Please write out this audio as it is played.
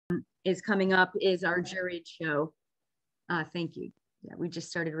is coming up is our juried show. Thank you. Yeah, we just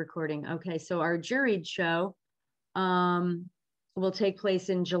started recording. Okay, so our juried show will take place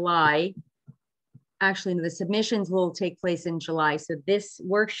in July. Actually, the submissions will take place in July. So this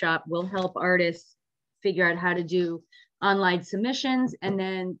workshop will help artists figure out how to do online submissions. And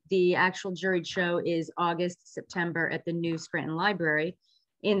then the actual juried show is August, September at the new Scranton Library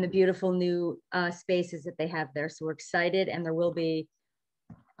in the beautiful new spaces that they have there. So we're excited, and there will be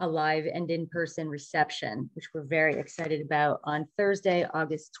a live and in-person reception, which we're very excited about, on Thursday,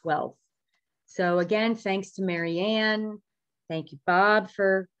 August 12th. So again, thanks to Marianne. Thank you, Bob,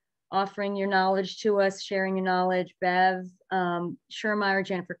 for offering your knowledge to us, sharing your knowledge. Bev Schermeyer,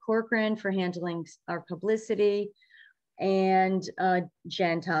 Jennifer Corcoran for handling our publicity, and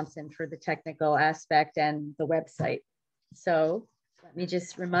Jen Thompson for the technical aspect and the website. So let me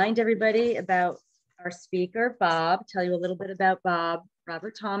just remind everybody about our speaker, Bob, tell you a little bit about Bob,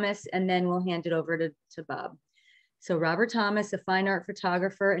 Robert Thomas, and then we'll hand it over to Bob. So Robert Thomas, a fine art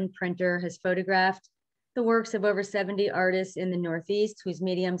photographer and printer, has photographed the works of over 70 artists in the Northeast, whose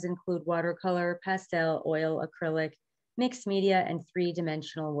mediums include watercolor, pastel, oil, acrylic, mixed media, and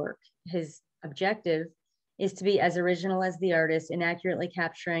three-dimensional work. His objective is to be as original as the artist in accurately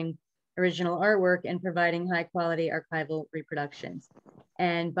capturing original artwork and providing high-quality archival reproductions.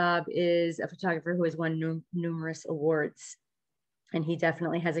 And Bob is a photographer who has won numerous awards. And he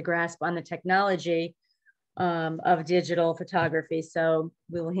definitely has a grasp on the technology of digital photography. So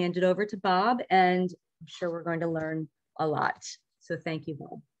we will hand it over to Bob, and I'm sure we're going to learn a lot. So thank you,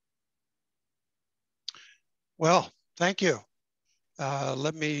 Bob. Well, thank you.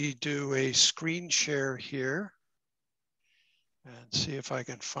 Let me do a screen share here and see if I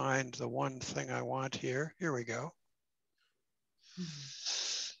can find the one thing I want here. Here we go.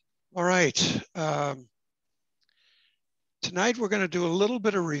 All right. Tonight we're going to do a little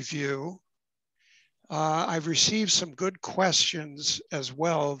bit of review. I've received some good questions as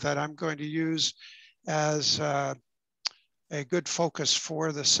well that I'm going to use as a good focus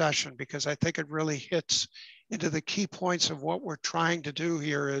for the session, because I think it really hits into the key points of what we're trying to do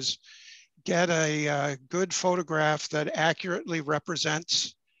here is get a good photograph that accurately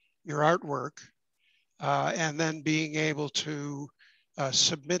represents your artwork, and then being able to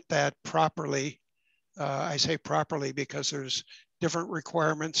submit that properly. I say properly because there's different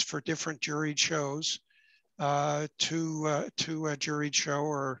requirements for different juried shows to a juried show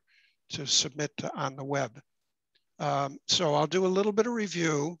or to submit on the web. So I'll do a little bit of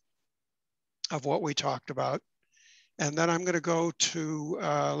review of what we talked about. And then I'm going to go to,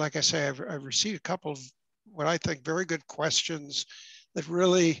 like I say, I've received a couple of what I think very good questions that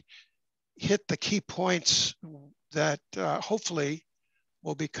really hit the key points that hopefully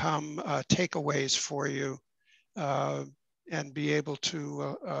will become takeaways for you and be able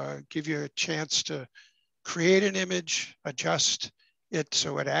to give you a chance to create an image, adjust it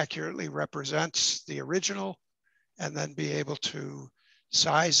so it accurately represents the original, and then be able to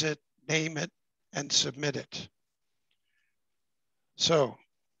size it, name it, and submit it. So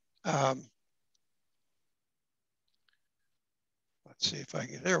let's see if I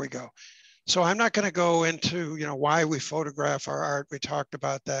can, there we go. So I'm not going to go into, why we photograph our art. We talked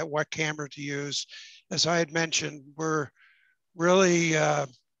about that, what camera to use. As I had mentioned, we're really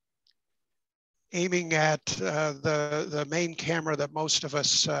aiming at the main camera that most of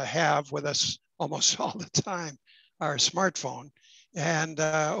us have with us almost all the time, our smartphone. And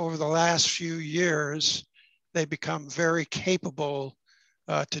over the last few years, they become very capable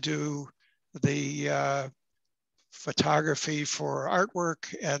to do the photography for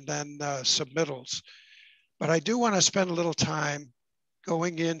artwork and then submittals. But I do want to spend a little time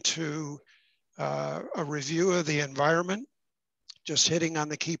going into a review of the environment, just hitting on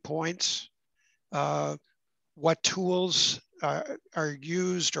the key points, what tools are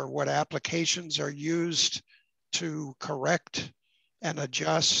used or what applications are used to correct and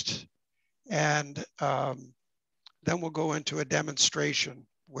adjust. And then we'll go into a demonstration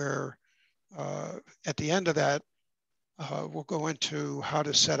where at the end of that, we'll go into how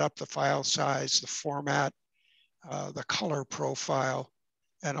to set up the file size, the format, the color profile,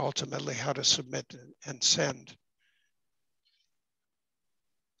 and ultimately how to submit and send.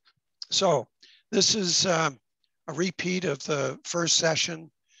 So this is a repeat of the first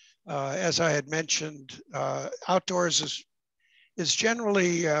session. As I had mentioned, outdoors is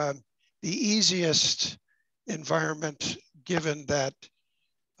generally the easiest environment, given that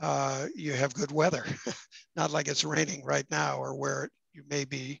you have good weather, not like it's raining right now or where you may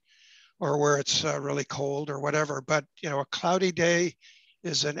be, or where it's really cold or whatever. But a cloudy day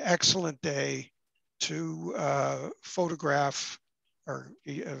is an excellent day to photograph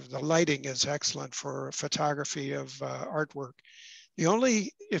the lighting is excellent for photography of artwork. The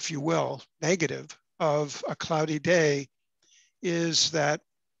only, if you will, negative of a cloudy day is that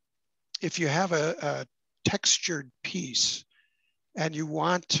if you have a textured piece and you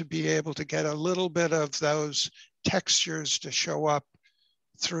want to be able to get a little bit of those textures to show up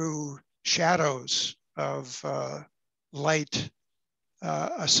through shadows of light,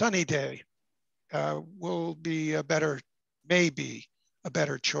 a sunny day will be maybe a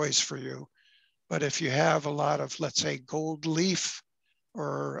better choice for you. But if you have a lot of, let's say, gold leaf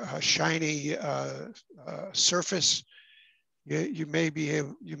or a shiny surface, you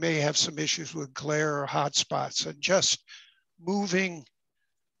may have some issues with glare or hot spots, and just moving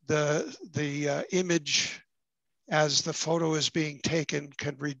the image as the photo is being taken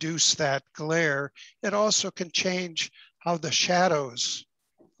can reduce that glare. It also can change how the shadows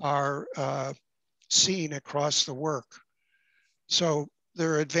are seen across the work. So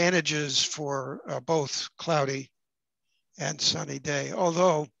there are advantages for both cloudy and sunny day,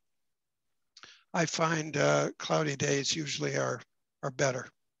 although I find cloudy days usually are better.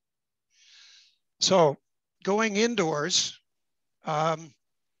 So going indoors,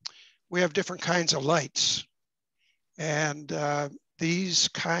 we have different kinds of lights. And these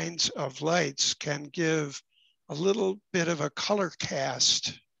kinds of lights can give a little bit of a color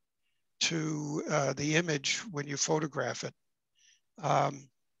cast to the image when you photograph it.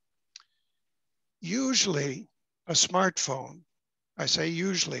 Usually a smartphone, I say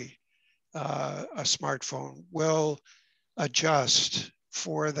usually, a smartphone will adjust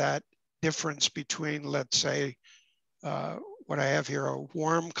for that difference between, let's say, what I have here, a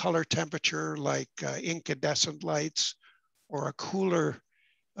warm color temperature like incandescent lights, or a cooler,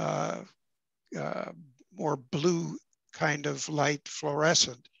 more blue kind of light,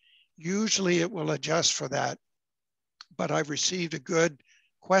 fluorescent. Usually it will adjust for that, but I've received a good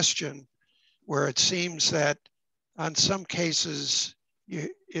question where it seems that on some cases,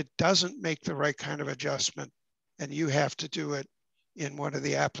 it doesn't make the right kind of adjustment, and you have to do it in one of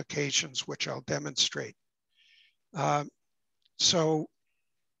the applications, which I'll demonstrate. So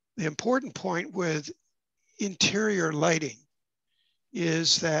the important point with interior lighting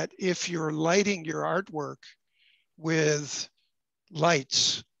is that if you're lighting your artwork with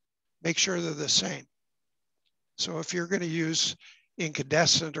lights, make sure they're the same. So if you're going to use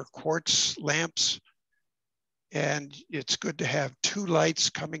incandescent or quartz lamps, and it's good to have two lights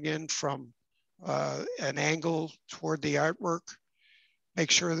coming in from an angle toward the artwork,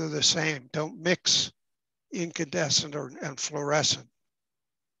 make sure they're the same. Don't mix incandescent and fluorescent.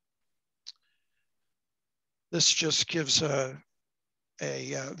 This just gives a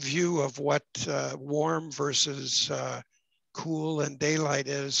view of what warm versus cool and daylight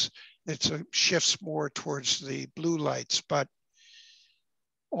is. It shifts more towards the blue lights, but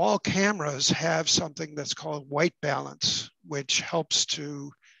all cameras have something that's called white balance, which helps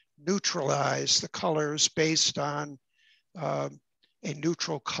to neutralize the colors based on a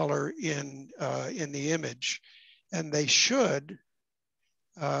neutral color in the image. And they should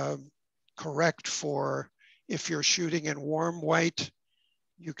correct for, if you're shooting in warm white,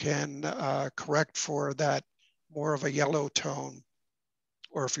 you can correct for that more of a yellow tone.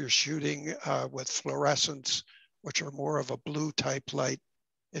 Or if you're shooting with fluorescents, which are more of a blue type light,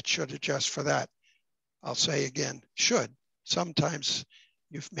 it should adjust for that. I'll say again, should. Sometimes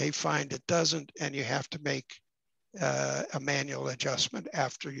you may find it doesn't, and you have to make a manual adjustment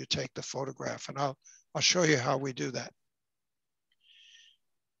after you take the photograph. And I'll show you how we do that.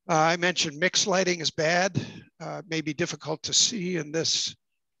 I mentioned mixed lighting is bad. It may be difficult to see in this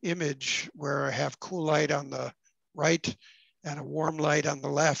image where I have cool light on the right and a warm light on the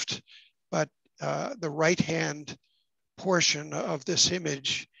left, but the right-hand portion of this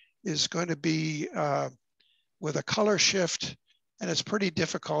image is going to be with a color shift, and it's pretty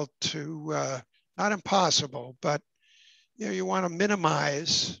difficult to, not impossible, but you want to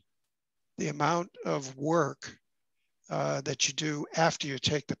minimize the amount of work that you do after you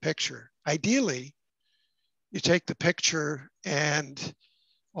take the picture. Ideally, you take the picture and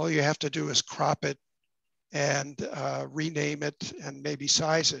all you have to do is crop it and rename it and maybe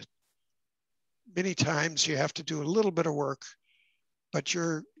size it. Many times you have to do a little bit of work, but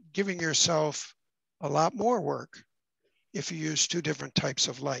you're giving yourself a lot more work if you use two different types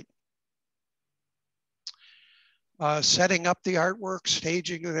of light. Setting up the artwork,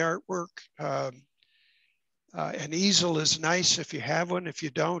 staging the artwork. An easel is nice if you have one. If you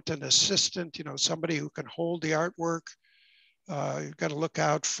don't, an assistant, somebody who can hold the artwork. You've got to look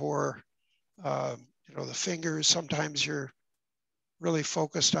out for, the fingers. Sometimes you're really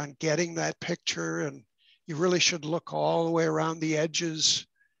focused on getting that picture and You really should look all the way around the edges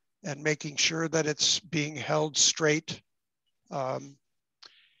and making sure that it's being held straight.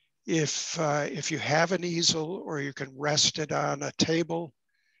 If you have an easel or you can rest it on a table,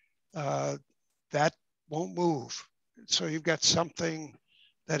 that won't move. So you've got something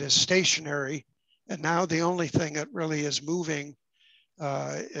that is stationary. And now the only thing that really is moving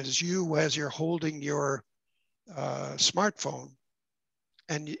is you as you're holding your smartphone.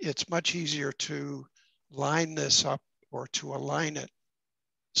 And it's much easier to line this up or to align it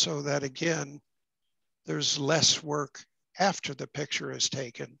so that, again, there's less work after the picture is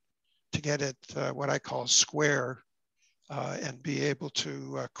taken to get it what I call square and be able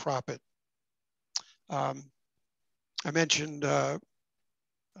to crop it. I mentioned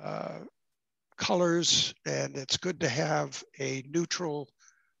colors, and it's good to have a neutral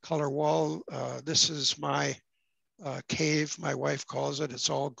color wall. This is my cave, my wife calls it. It's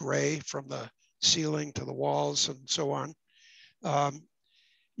all gray from the ceiling to the walls and so on.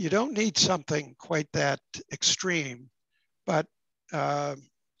 You don't need something quite that extreme, but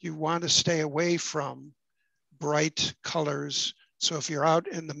you want to stay away from bright colors. So if you're out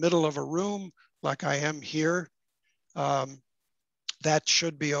in the middle of a room, like I am here, that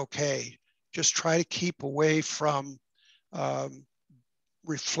should be okay. Just try to keep away from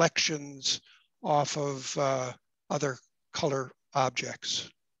reflections off of other color objects.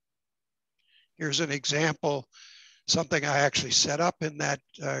 Here's an example, something I actually set up in that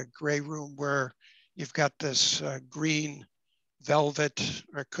gray room where you've got this green velvet,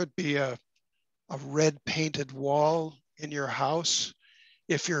 or it could be a red painted wall in your house.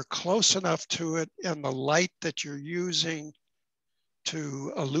 If you're close enough to it and the light that you're using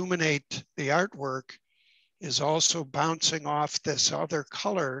to illuminate the artwork is also bouncing off this other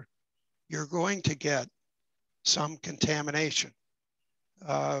color, you're going to get some contamination.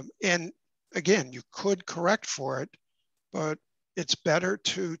 And again, you could correct for it, but it's better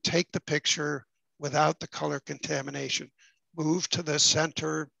to take the picture without the color contamination. Move to the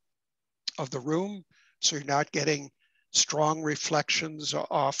center of the room so you're not getting strong reflections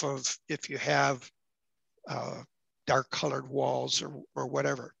off of if you have dark colored walls or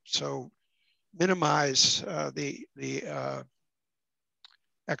whatever. So minimize the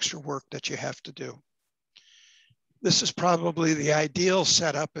extra work that you have to do. This is probably the ideal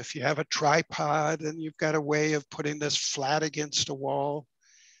setup if you have a tripod and you've got a way of putting this flat against a wall.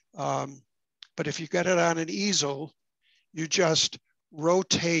 But if you get it on an easel, you just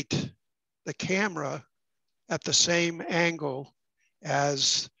rotate the camera at the same angle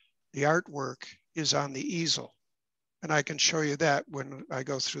as the artwork is on the easel. And I can show you that when I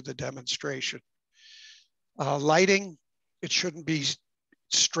go through the demonstration. Lighting, it shouldn't be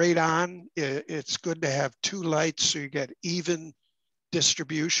straight on. It's good to have two lights so you get even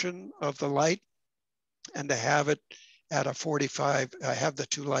distribution of the light, and to have it at a 45, have the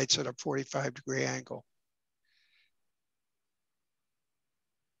two lights at a 45-degree angle.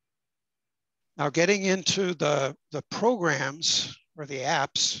 Now getting into the programs or the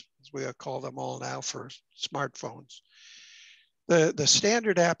apps, as we call them all now for smartphones, the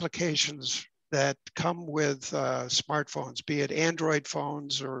standard applications that come with smartphones, be it Android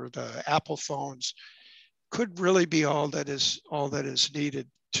phones or the Apple phones, could really be all that is needed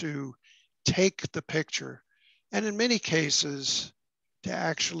to take the picture, and in many cases, to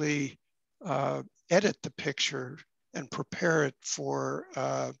actually edit the picture and prepare it for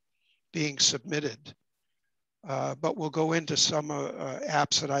being submitted. But we'll go into some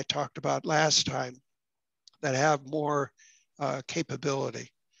apps that I talked about last time that have more capability.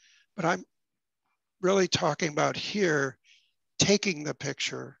 But I'm really talking about here, taking the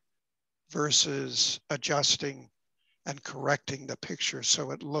picture versus adjusting and correcting the picture so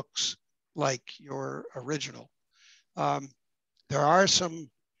it looks like your original. There are some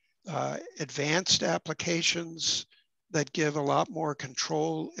advanced applications that give a lot more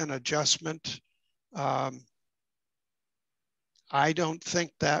control and adjustment. I don't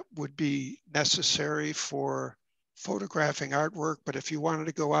think that would be necessary for photographing artwork, but if you wanted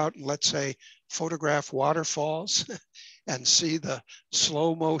to go out and, let's say, photograph waterfalls and see the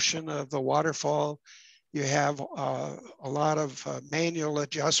slow motion of the waterfall, you have a lot of manual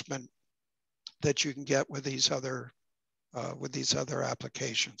adjustment that you can get with these other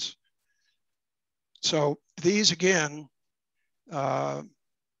applications. So these, again, are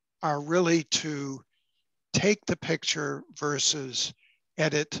really to take the picture versus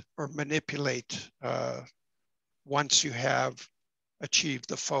edit or manipulate once you have achieved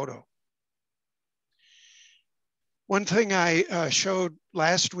the photo. One thing I showed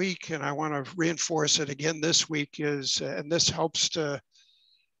last week, and I want to reinforce it again this week, is, and this helps to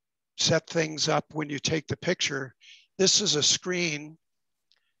set things up when you take the picture. This is a screen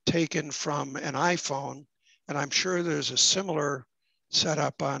taken from an iPhone, and I'm sure there's a similar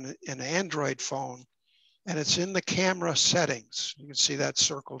setup on an Android phone, and it's in the camera settings. You can see that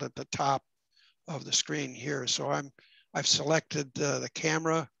circled at the top of the screen here. So I've selected the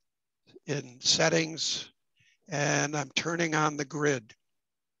camera in settings, and I'm turning on the grid.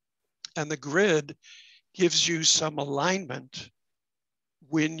 And the grid gives you some alignment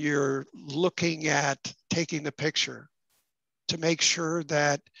when you're looking at taking the picture to make sure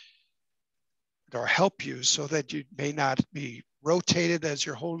that, or help you so that you may not be rotated as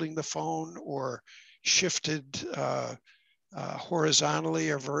you're holding the phone or shifted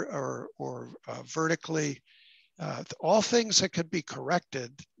horizontally or vertically. All things that could be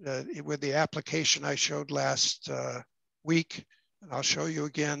corrected with the application I showed last week, and I'll show you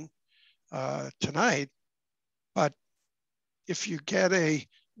again tonight. But if you get a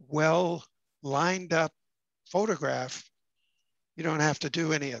well lined up photograph, you don't have to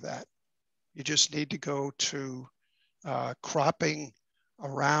do any of that. You just need to go to cropping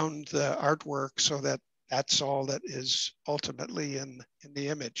around the artwork so that that's all that is ultimately in the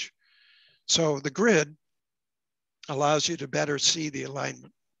image. So the grid allows you to better see the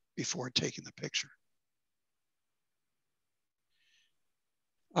alignment before taking the picture.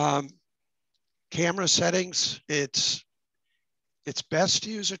 Camera settings, it's best to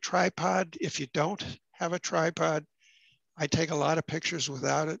use a tripod. If you don't have a tripod, I take a lot of pictures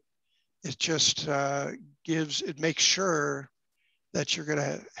without it. It just makes sure that you're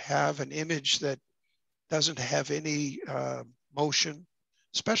gonna have an image that doesn't have any motion,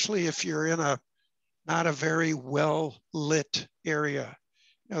 especially if you're in not a very well lit area.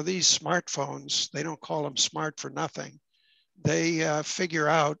 You know, these smartphones, they don't call them smart for nothing. They figure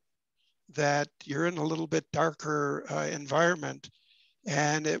out that you're in a little bit darker environment,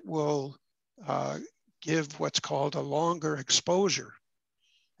 and it will give what's called a longer exposure.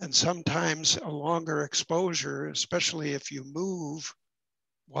 And sometimes a longer exposure, especially if you move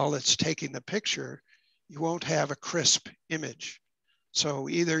while it's taking the picture, you won't have a crisp image. So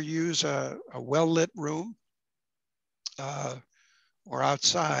either use a well-lit room or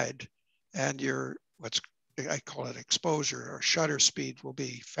outside, and your I call it exposure or shutter speed will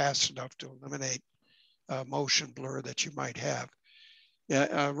be fast enough to eliminate motion blur that you might have.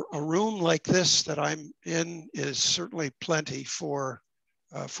 Yeah, a room like this that I'm in is certainly plenty for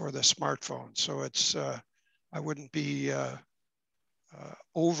the smartphone. So it's I wouldn't be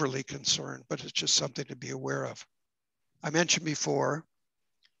overly concerned, but it's just something to be aware of. I mentioned before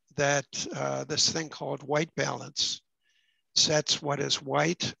that this thing called white balance sets what is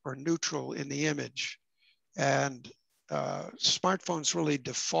white or neutral in the image. And smartphones really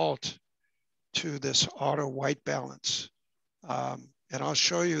default to this auto white balance. And I'll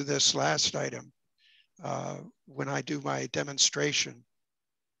show you this last item when I do my demonstration.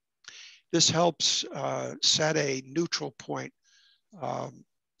 This helps set a neutral point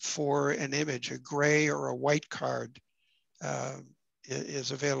for an image. A gray or a white card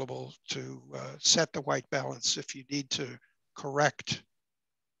is available to set the white balance if you need to correct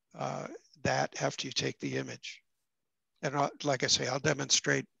that after you take the image. And like I say, I'll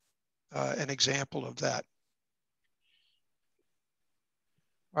demonstrate an example of that.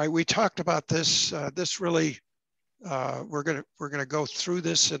 All right, we talked about this. This really, we're gonna go through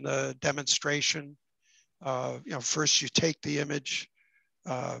this in the demonstration. You know, first you take the image,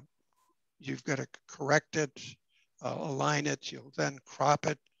 you've got to correct it, align it. You'll then crop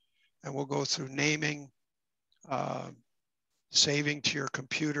it, and we'll go through naming, saving to your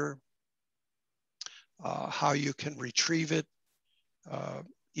computer, how you can retrieve it.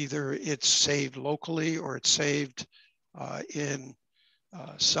 Either it's saved locally or it's saved in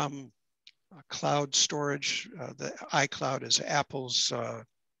some cloud storage. The iCloud is Apple's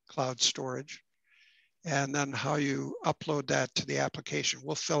cloud storage. And then how you upload that to the application.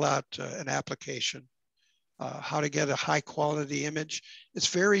 We'll fill out an application. How to get a high quality image. It's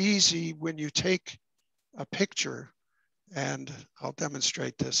very easy when you take a picture, and I'll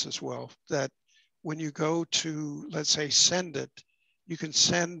demonstrate this as well, that when you go to, let's say, send it, you can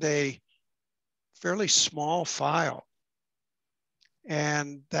send a fairly small file.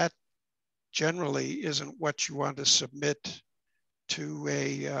 And that generally isn't what you want to submit to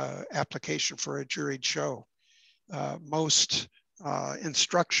a application for a juried show. Most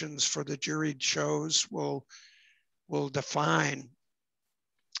instructions for the juried shows will define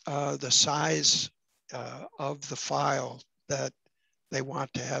the size of the file that they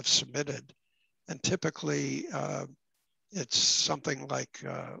want to have submitted. And typically it's something like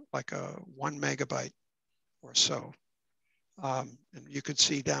a 1 megabyte or so. And you can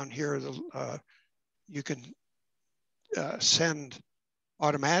see down here, you can send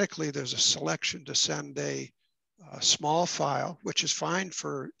automatically. There's a selection to send a small file, which is fine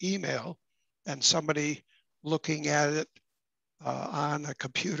for email and somebody looking at it on a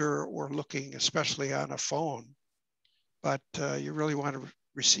computer or looking especially on a phone. But you really want to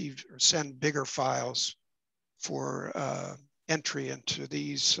receive or send bigger files for entry into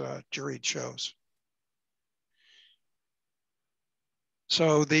these juried shows.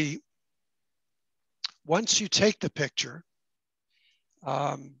 So once you take the picture,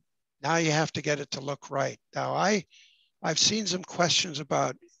 now you have to get it to look right. Now I've seen some questions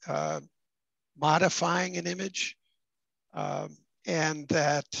about modifying an image and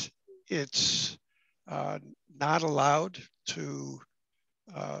that it's not allowed to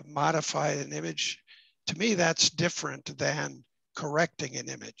modify an image. To me, that's different than correcting an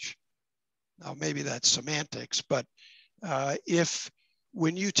image. Now, maybe that's semantics, but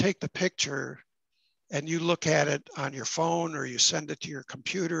when you take the picture and you look at it on your phone or you send it to your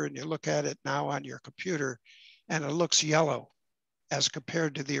computer and you look at it now on your computer and it looks yellow as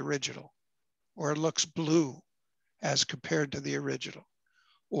compared to the original, or it looks blue as compared to the original,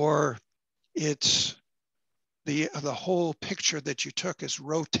 or it's the whole picture that you took is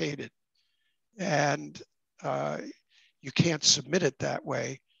rotated and you can't submit it that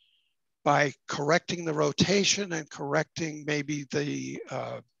way. By correcting the rotation and correcting maybe the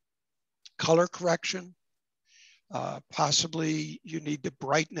color correction, possibly you need to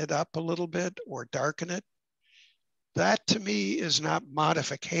brighten it up a little bit or darken it. That to me is not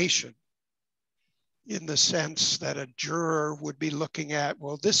modification in the sense that a juror would be looking at,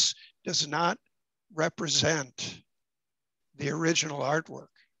 well, this does not represent the original artwork.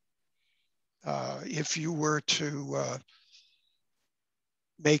 If you were to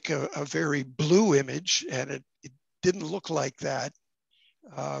make a very blue image and it didn't look like that,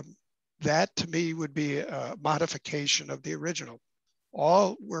 that to me would be a modification of the original.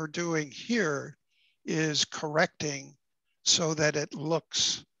 All we're doing here is correcting so that it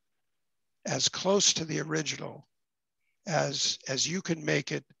looks as close to the original as you can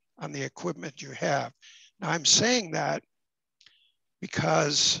make it on the equipment you have. Now I'm saying that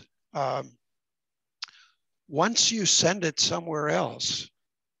because once you send it somewhere else,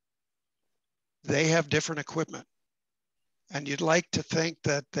 they have different equipment. And you'd like to think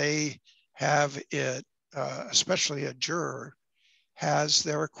that they have it, especially a juror, has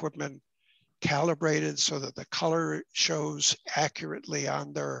their equipment calibrated so that the color shows accurately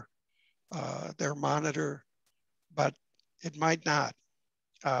on their monitor, but it might not.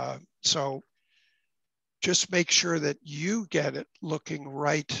 So just make sure that you get it looking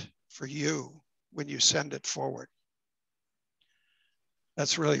right for you when you send it forward.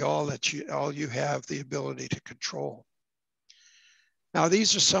 That's really all you have the ability to control. Now,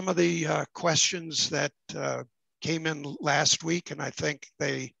 these are some of the questions that came in last week, and I think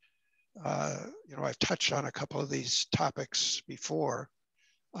they, I've touched on a couple of these topics before.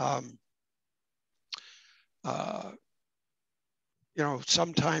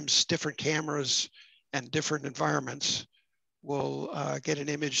 Sometimes different cameras and different environments will get an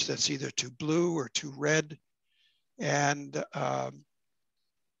image that's either too blue or too red. And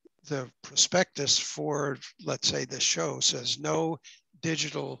the prospectus for, let's say, the show says no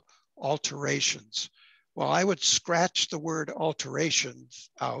digital alterations. Well, I would scratch the word alterations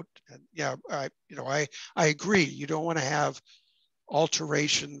out. And yeah, I agree. You don't want to have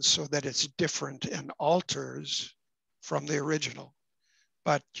alterations so that it's different and alters from the original,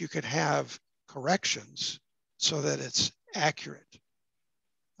 but you can have corrections so that it's accurate.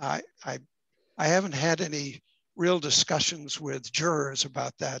 I haven't had any real discussions with jurors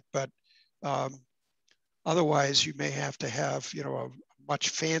about that, but otherwise you may have to have, a much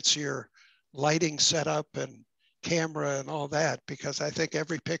fancier lighting setup and camera and all that, because I think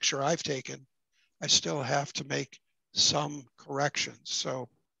every picture I've taken, I still have to make some corrections. So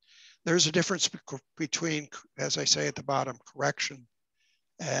there's a difference between, as I say at the bottom, correction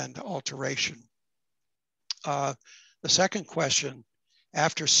and alteration. The second question,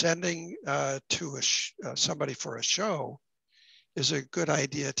 after sending to somebody for a show, is a good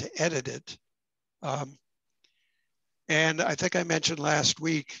idea to edit it. And I think I mentioned last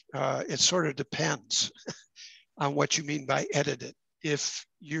week, it sort of depends on what you mean by edit it. If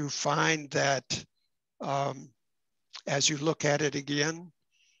you find that as you look at it again,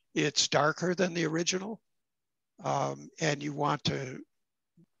 it's darker than the original, and you want to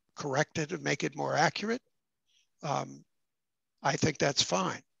correct it and make it more accurate, I think that's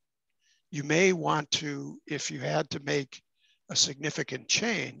fine. You may want to, if you had to make a significant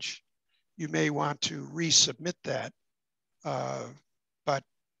change, you may want to resubmit that but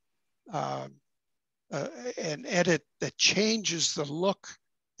an edit that changes the look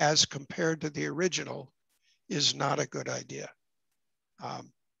as compared to the original is not a good idea.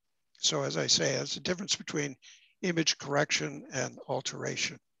 So as I say, there's a difference between image correction and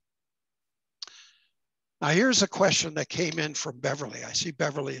alteration. Now here's a question that came in from Beverly. I see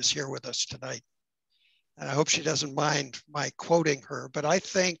Beverly is here with us tonight, and I hope she doesn't mind my quoting her, but I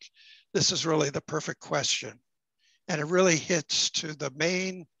think this is really the perfect question. And it really hits to the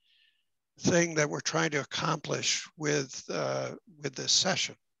main thing that we're trying to accomplish with this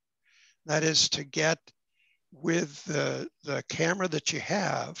session. That is to get with the camera that you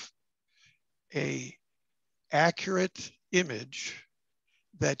have, a accurate image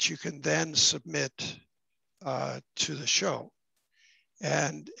that you can then submit to the show.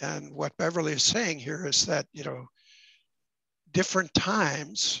 And what Beverly is saying here is that, you know, different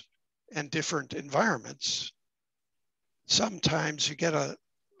times and different environments, sometimes you get a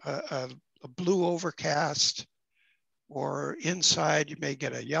blue overcast, or inside you may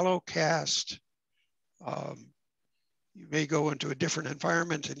get a yellow cast. You may go into a different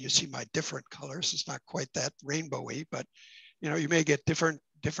environment and you see my different colors. It's not quite that rainbowy, but you know, you may get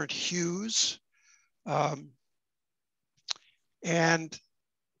different hues. And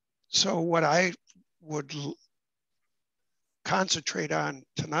so what I would concentrate on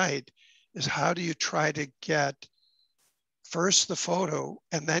tonight is how do you try to get first the photo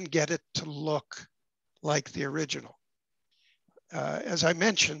and then get it to look like the original. As I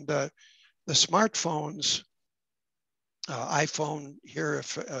mentioned, the smartphones, iPhone here,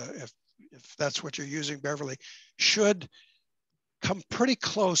 if that's what you're using, Beverly, should come pretty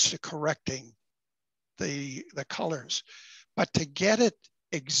close to correcting the colors. But to get it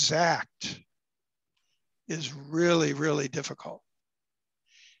exact is really, really difficult.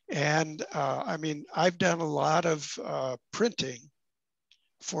 And I mean, I've done a lot of printing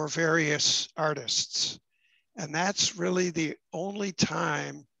for various artists. And that's really the only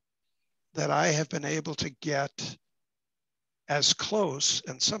time that I have been able to get as close,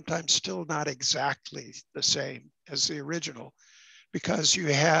 and sometimes still not exactly the same as the original, because you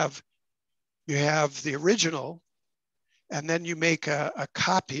have the original, and then you make a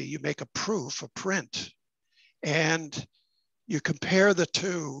copy, you make a proof, a print, and you compare the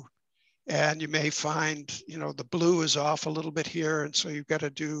two, and you may find, you know, the blue is off a little bit here, and so you've got to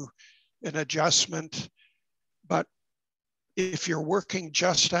do an adjustment. But if you're working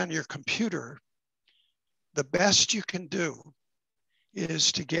just on your computer, the best you can do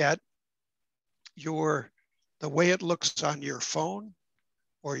is to get the way it looks on your phone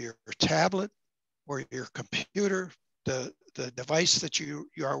or your tablet or your computer, the device that you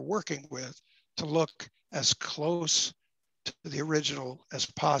are working with, to look as close to the original as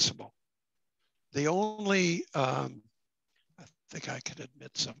possible. The only, I think I can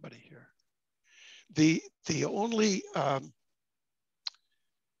admit somebody here. The only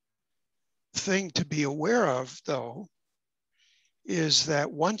thing to be aware of, though, is that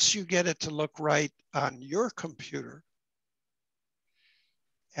once you get it to look right on your computer,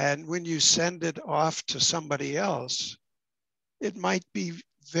 and when you send it off to somebody else, it might be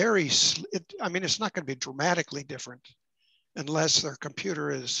I mean, it's not going to be dramatically different unless their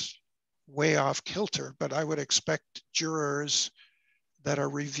computer is way off kilter, but I would expect jurors that are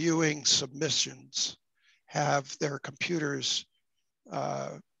reviewing submissions have their computers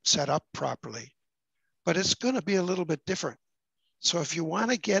set up properly, but it's going to be a little bit different. So if you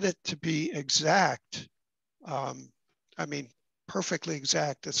want to get it to be exact, I mean, perfectly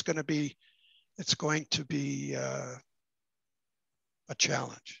exact, it's going to be a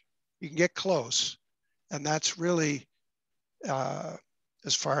challenge. You can get close, and that's really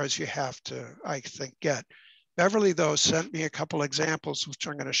as far as you have to, I think, get. Beverly, though, sent me a couple examples, which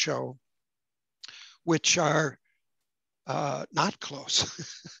I'm going to show, which are not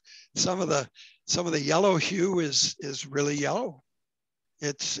close. Some of the yellow hue is really yellow.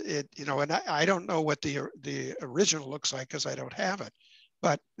 You know, and I don't know what the original looks like because I don't have it.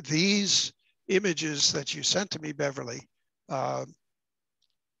 But these images that you sent to me, Beverly,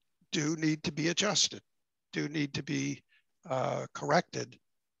 do need to be adjusted, do need to be corrected.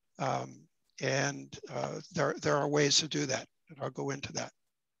 And there are ways to do that, and I'll go into that.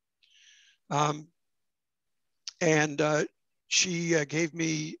 She gave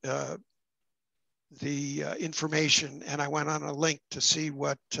me the information, and I went on a link to see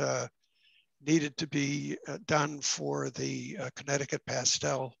what needed to be done for the Connecticut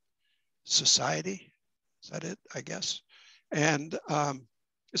Pastel Society. Is that it, I guess? And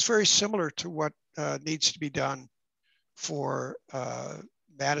it's very similar to what needs to be done for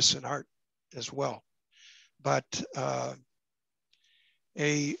Madison Art as well. But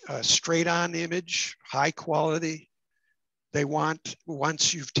a straight on image, high quality. They want,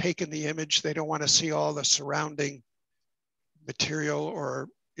 once you've taken the image, they don't want to see all the surrounding material, or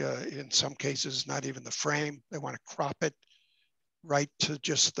in some cases, not even the frame. They want to crop it right to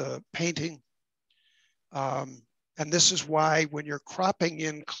just the painting. And this is why when you're cropping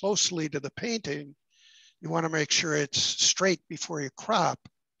in closely to the painting, you want to make sure it's straight before you crop.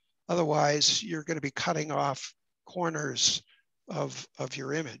 Otherwise, you're going to be cutting off corners of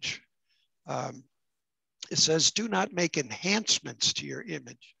your image. It says, do not make enhancements to your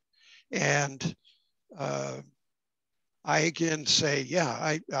image. And I again say,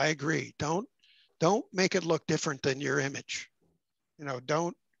 yeah, I agree. Don't make it look different than your image. You know,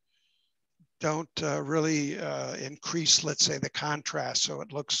 don't really increase, let's say, the contrast so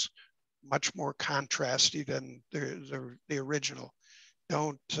it looks much more contrasty than the original.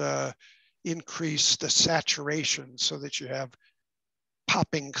 Don't increase the saturation so that you have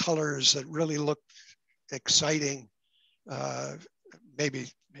popping colors that really look exciting.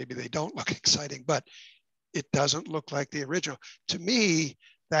 Maybe they don't look exciting, but it doesn't look like the original. To me,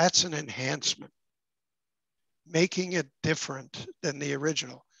 that's an enhancement, making it different than the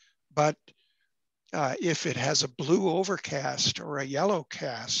original. But if it has a blue overcast or a yellow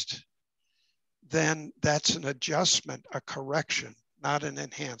cast, then that's an adjustment, a correction, not an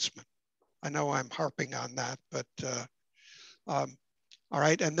enhancement. I know I'm harping on that, but all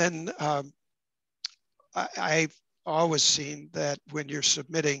right. And then I've always seen that when you're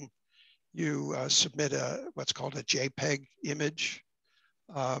submitting, you submit what's called a JPEG image.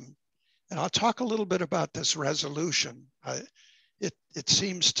 And I'll talk a little bit about this resolution. It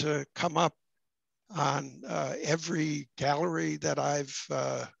seems to come up on every gallery that I've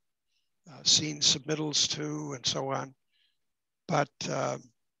seen submittals to and so on. But the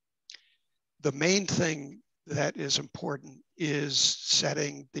main thing that is important is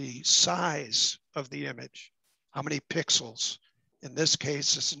setting the size of the image. How many pixels? In this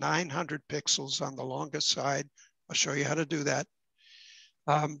case, it's 900 pixels on the longest side. I'll show you how to do that.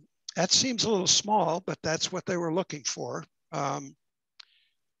 That seems a little small, but that's what they were looking for.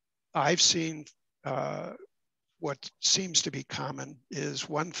 I've seen what seems to be common is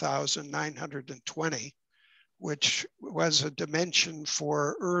 1,920, which was a dimension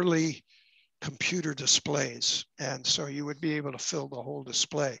for early computer displays. And so you would be able to fill the whole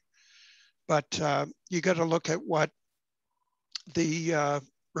display. But you got to look at what the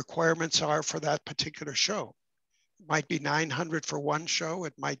requirements are for that particular show. It might be 900 for one show.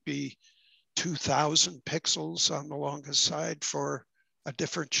 It might be 2,000 pixels on the longest side for a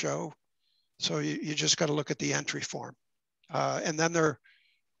different show. So you just got to look at the entry form. And then there are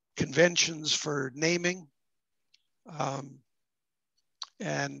conventions for naming.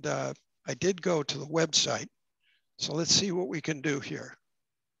 I did go to the website. So let's see what we can do here.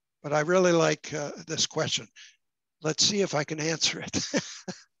 But I really like this question. Let's see if I can answer it.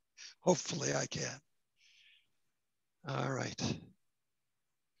 Hopefully I can. All right.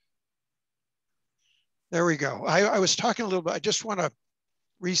 There we go. I was talking a little bit. I just want to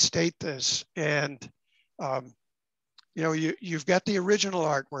restate this. And, you know, you've got the original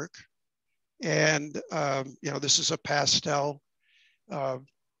artwork. And, you know, this is a pastel.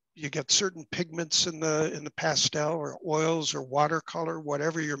 You get certain pigments in the pastel, or oils or watercolor,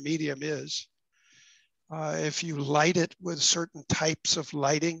 whatever your medium is. If you light it with certain types of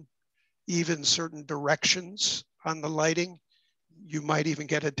lighting, even certain directions on the lighting, you might even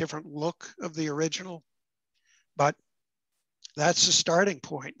get a different look of the original. But that's the starting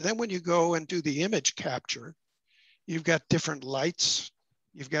point. Then when you go and do the image capture, you've got different lights,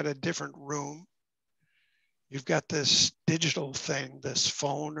 you've got a different room, you've got this digital thing, this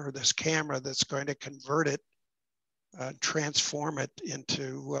phone or this camera that's going to convert it, transform it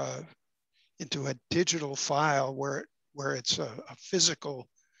into a digital file where it's a physical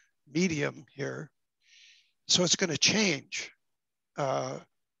medium here. So it's going to change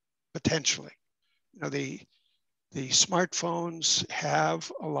potentially. You know, the smartphones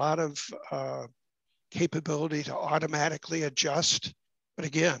have a lot of capability to automatically adjust, but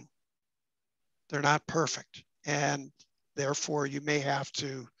again, they're not perfect. And therefore you may have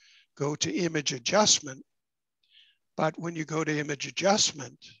to go to image adjustment. But when you go to image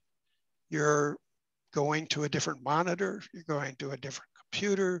adjustment, you're going to a different monitor, you're going to a different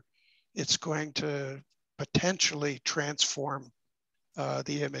computer. It's going to potentially transform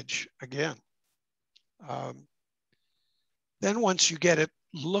the image again. Then once you get it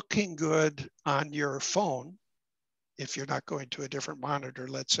looking good on your phone, if you're not going to a different monitor,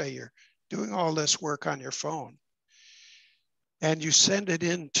 let's say you're doing all this work on your phone, and you send it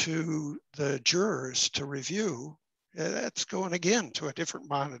in to the jurors to review, That's going again to a different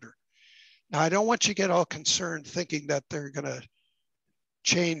monitor. Now, I don't want you to get all concerned thinking that they're going to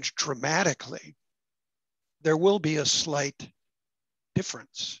change dramatically. There will be a slight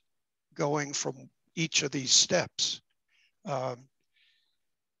difference going from each of these steps.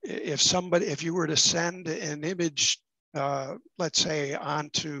 If you were to send an image, let's say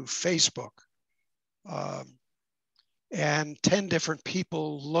onto Facebook, and 10 different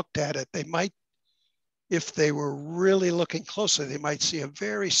people looked at it, they might, if they were really looking closely, they might see a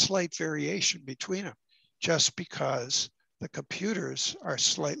very slight variation between them just because the computers are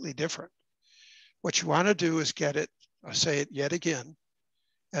slightly different. What you want to do is get it, I'll say it yet again,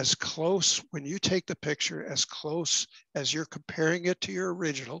 as close, when you take the picture, as close as you're comparing it to your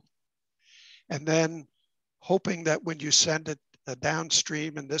original, and then hoping that when you send it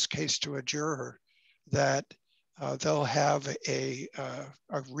downstream, in this case to a juror, that they'll have a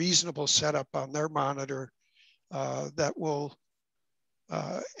reasonable setup on their monitor that will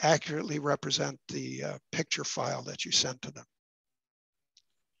accurately represent the picture file that you sent to them.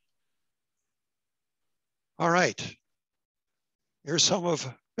 All right, here's some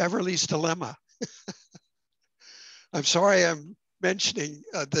of Beverly's dilemma. I'm sorry I'm mentioning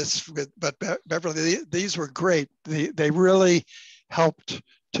this, but Beverly, these were great. They really helped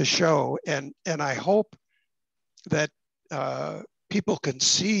to show, and I hope that people can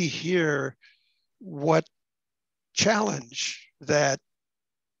see here what challenge that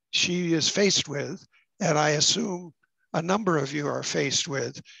she is faced with, and I assume a number of you are faced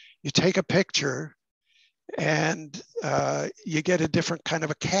with. You take a picture and you get a different kind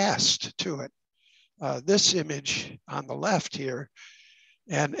of a cast to it. This image on the left here,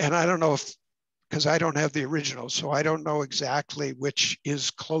 and I don't know if, because I don't have the original, so I don't know exactly which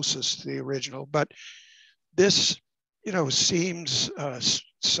is closest to the original, but this, seems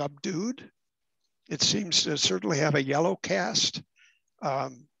subdued. It seems to certainly have a yellow cast,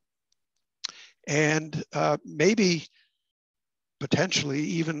 and maybe potentially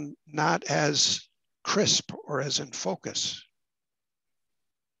even not as crisp or as in focus.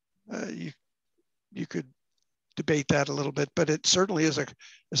 You could debate that a little bit, but it certainly is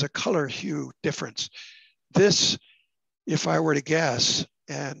a color hue difference. This, if I were to guess,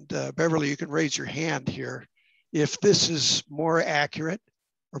 and Beverly, you can raise your hand here, if this is more accurate,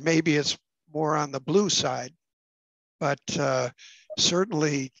 or maybe it's more on the blue side, but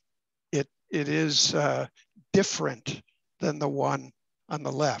certainly it is different than the one on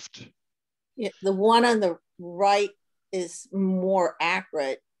the left. Yeah, the one on the right is more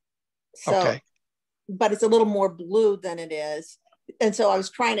accurate. So, okay. But it's a little more blue than it is. And so I was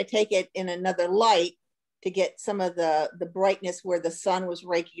trying to take it in another light to get some of the brightness where the sun was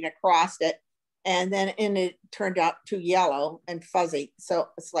raking across it. And then it turned out too yellow and fuzzy. So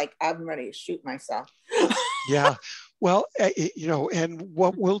it's like, I'm ready to shoot myself. Yeah. Well, and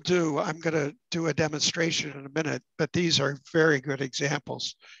what we'll do, I'm going to do a demonstration in a minute, but these are very good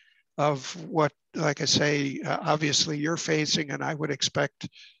examples of what, like I say, obviously you're facing, and I would expect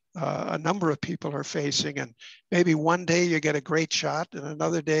a number of people are facing, and maybe one day you get a great shot and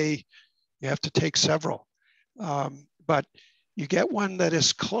another day you have to take several. But you get one that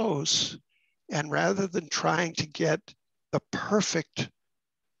is close, and rather than trying to get the perfect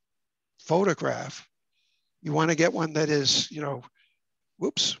photograph, you want to get one that is,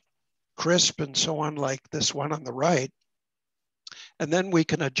 crisp and so on, like this one on the right. And then we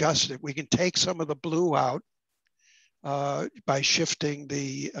can adjust it. We can take some of the blue out by shifting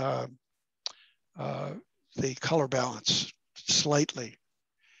the color balance slightly.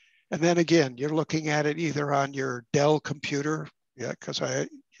 And then again, you're looking at it either on your Dell computer, because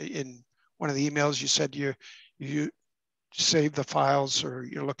in one of the emails you said you save the files, or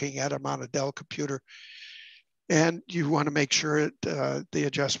you're looking at them on a Dell computer, and you want to make sure the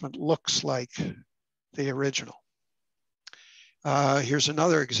adjustment looks like the original. Here's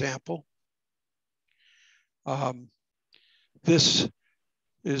another example. This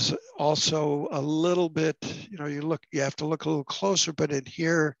is also a little bit, you have to look a little closer, but in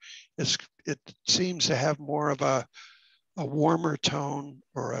here, it seems to have more of a warmer tone,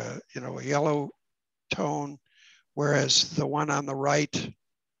 or a yellow tone, whereas the one on the right,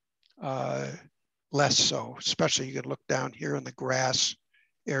 less so. Especially you can look down here in the grass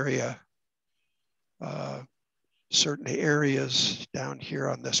area, certain areas down here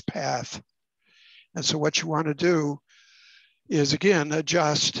on this path. And so what you want to do is, again,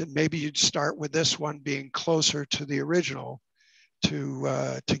 adjust, and maybe you'd start with this one being closer to the original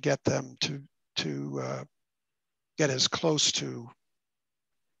to get them to get as close to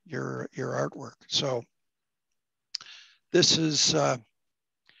your artwork. So this is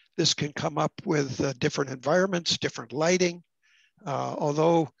this can come up with different environments, different lighting.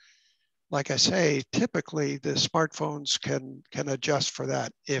 Although, like I say, typically the smartphones can adjust for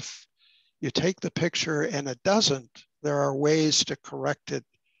that. If you take the picture and it doesn't, there are ways to correct it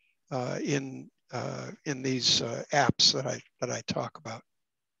in these apps that I talk about.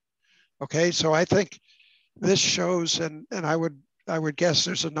 Okay, so I think this shows, and I would guess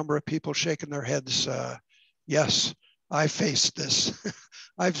there's a number of people shaking their heads. Yes, I faced this.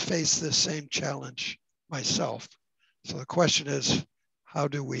 I've faced this same challenge myself. So the question is, how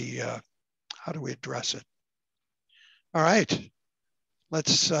do we address it? All right,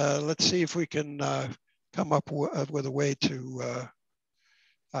 let's see if we can come up with a way to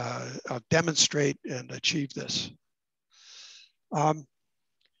demonstrate and achieve this.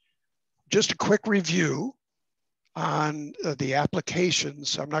 Just a quick review on the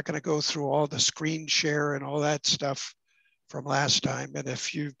applications. I'm not going to go through all the screen share and all that stuff from last time. And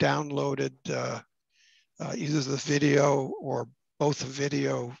if you've downloaded either the video or both the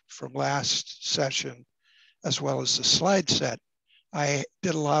video from last session, as well as the slide set, I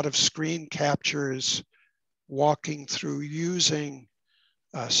did a lot of screen captures walking through using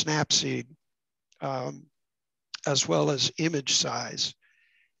Snapseed, as well as image size.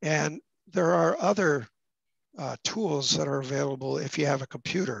 And there are other tools that are available if you have a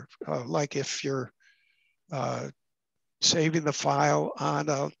computer, like if you're saving the file on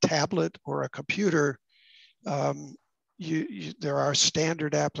a tablet or a computer, there are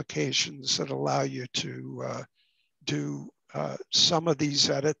standard applications that allow you to do some of these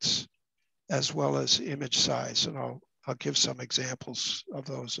edits as well as image size. And I'll give some examples of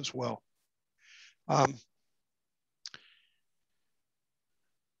those as well.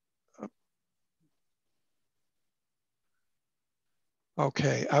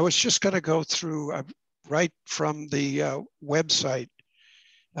 Okay, I was just going to go through right from the website.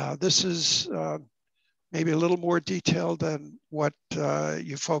 This is maybe a little more detailed than what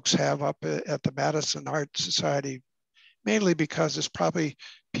you folks have up at the Madison Art Society, mainly because it's probably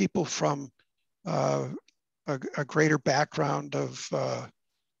people from a greater background of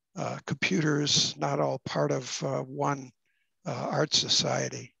computers, not all part of one art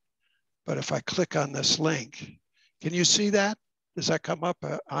society. But if I click on this link, can you see that? Does that come up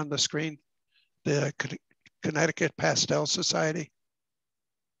on the screen? The Connecticut Pastel Society?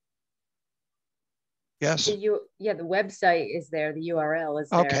 Yes? Yeah, the website is there. The URL is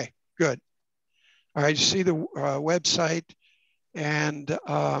there. Okay, good. All right, you see the website. And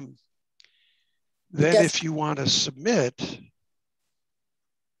then if you want to submit,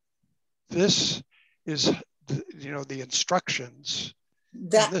 this is the instructions.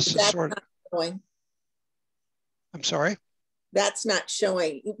 This is sort of showing. I'm sorry? That's not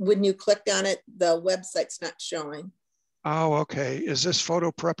showing. When you clicked on it, the website's not showing. Oh, okay. Is this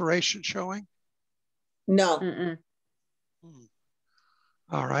photo preparation showing? No.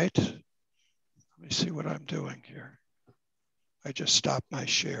 All right. Let me see what I'm doing here. I just stopped my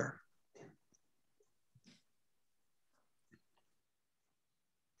share.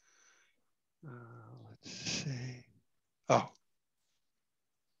 Let's see. Oh,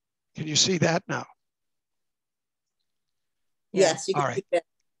 can you see that now? Yes, you can. All right.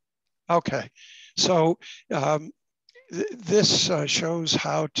 Okay. So this shows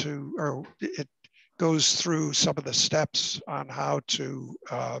how to, or it goes through some of the steps on how to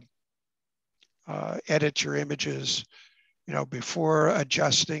edit your images, before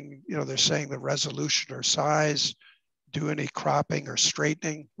adjusting, they're saying the resolution or size, do any cropping or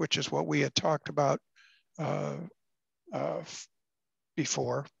straightening, which is what we had talked about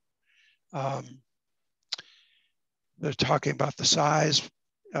before. They're talking about the size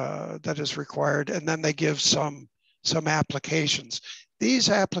that is required, and then they give some applications. These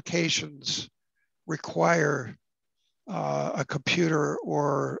applications require a computer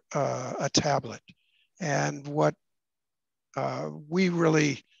or a tablet. And what we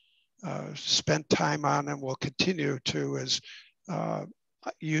really spent time on and will continue to is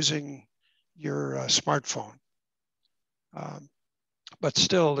using your smartphone. But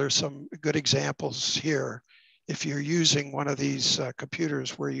still, there's some good examples here. If you're using one of these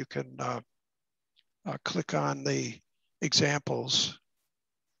computers where you can click on the examples,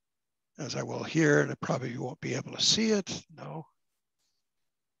 as I will here, and probably you won't be able to see it. No.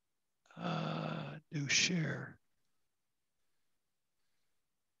 Do share.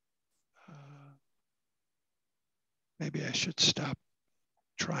 Maybe I should stop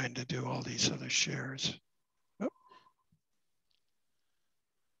trying to do all these other shares. Oh.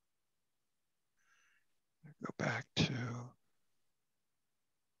 Go back to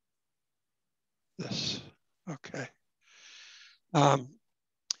this. Okay.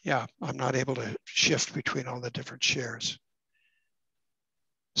 yeah, I'm not able to shift between all the different shares.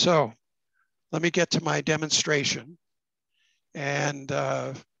 So let me get to my demonstration, and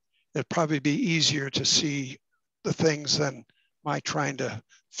it'd probably be easier to see the things than my trying to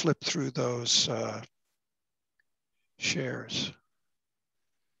flip through those shares.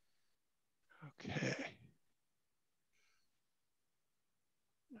 Okay.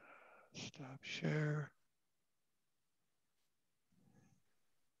 Stop share.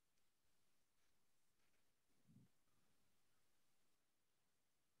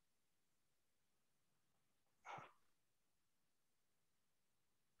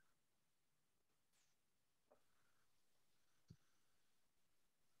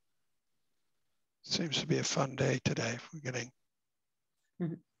 Seems to be a fun day today. We're getting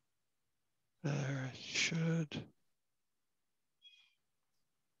there. Should.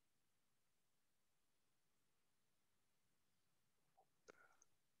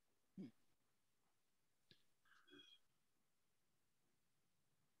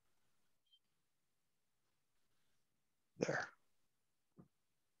 There.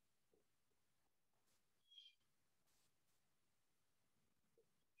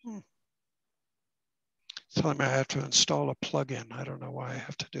 Telling me I have to install a plugin. I don't know why I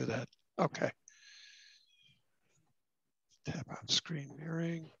have to do that. Okay. Tap on screen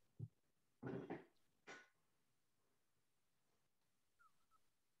mirroring.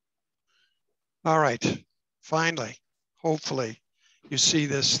 All right. Finally, hopefully, you see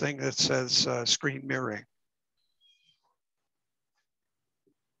this thing that says screen mirroring.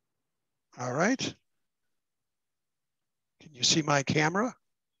 All right. Can you see my camera?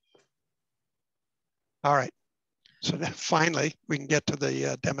 All right. So then finally, we can get to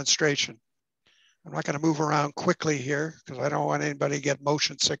the demonstration. I'm not going to move around quickly here because I don't want anybody to get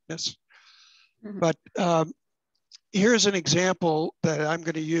motion sickness. But here's an example that I'm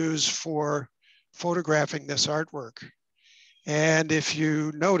going to use for photographing this artwork. And if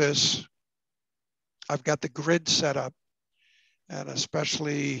you notice, I've got the grid set up, and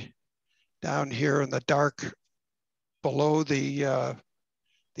especially down here in the dark below the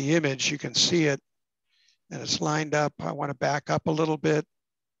image, you can see it, and it's lined up. I want to back up a little bit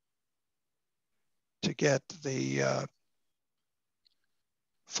to get the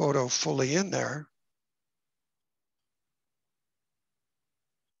photo fully in there.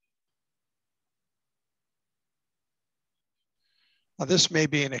 Now, this may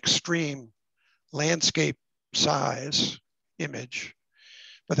be an extreme landscape size image,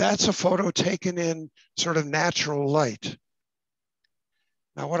 but that's a photo taken in sort of natural light.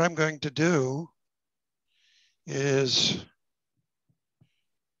 Now, what I'm going to do is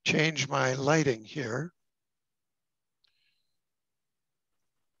change my lighting here.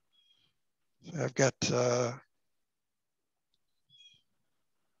 So I've got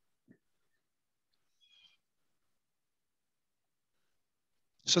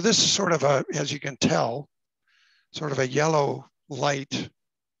so this is sort of a, as you can tell, sort of a yellow light.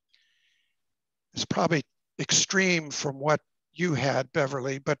 It's probably extreme from what you had,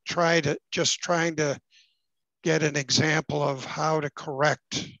 Beverly, but trying to get an example of how to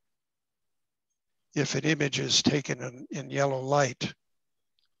correct if an image is taken in yellow light.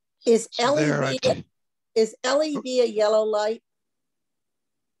 Is LED a yellow light?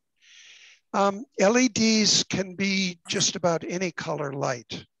 LEDs can be just about any color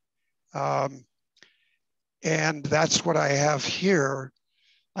light. And that's what I have here.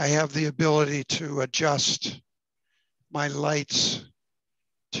 I have the ability to adjust my lights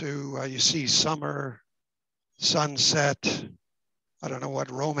to, you see summer, sunset, I don't know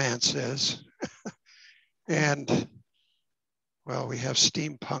what romance is. And well, we have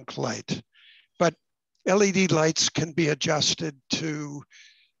steampunk light, but LED lights can be adjusted to,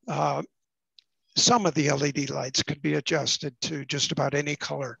 some of the LED lights could be adjusted to just about any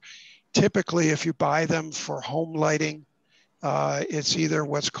color. Typically, if you buy them for home lighting, it's either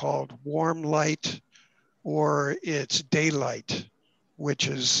what's called warm light or it's daylight, which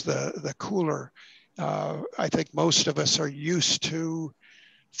is the cooler. I think most of us are used to,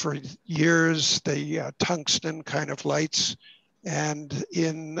 for years, the tungsten kind of lights. And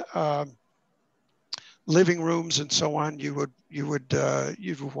in living rooms and so on, you'd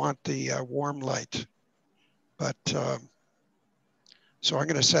want the warm light. But so I'm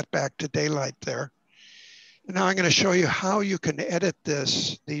going to set back to daylight there. And now I'm going to show you how you can edit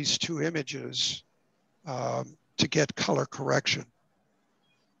these two images to get color correction.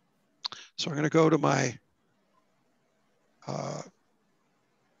 So I'm going to go to my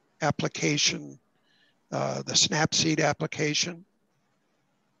application, the Snapseed application.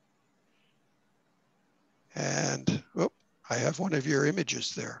 And I have one of your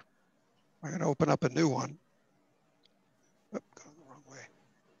images there. I'm going to open up a new one. Oop, going the wrong way.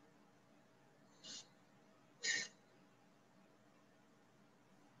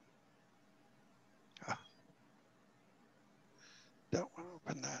 Don't want to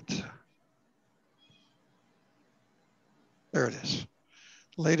open that. There it is.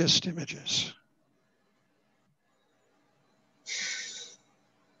 Latest images.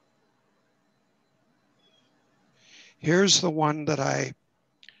 Here's the one that I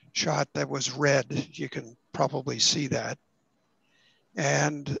shot that was red. You can probably see that.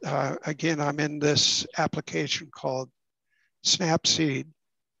 And again, I'm in this application called Snapseed.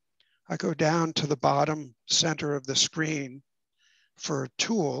 I go down to the bottom center of the screen for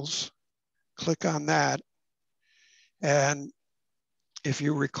tools, click on that. And if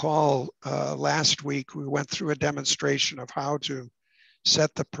you recall, last week, we went through a demonstration of how to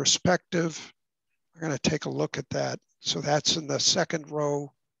set the perspective. We're going to take a look at that. So that's in the second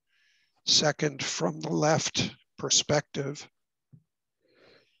row, second from the left perspective.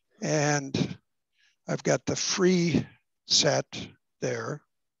 And I've got the free set there.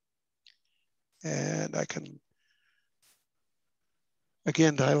 And I can,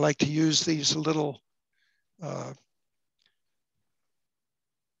 again, I like to use these little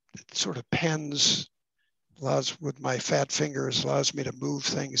sort of pens, allows with my fat fingers, allows me to move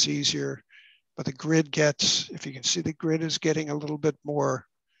things easier. But the grid gets, if you can see, the grid is getting a little bit more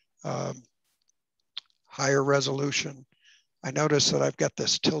higher resolution. I notice that I've got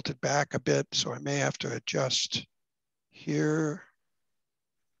this tilted back a bit, so I may have to adjust here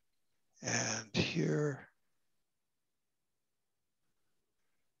and here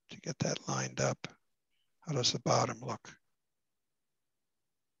to get that lined up. How does the bottom look?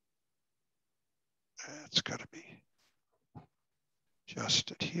 It's got to be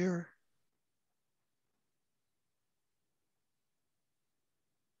adjusted here.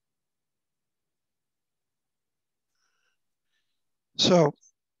 So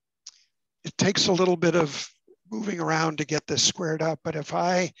it takes a little bit of moving around to get this squared up, but if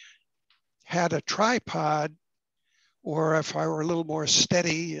I had a tripod, or if I were a little more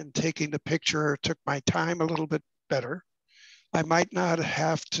steady in taking the picture, took my time a little bit better, I might not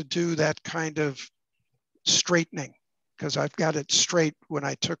have to do that kind of straightening because I've got it straight when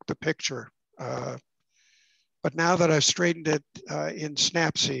I took the picture. But now that I've straightened it in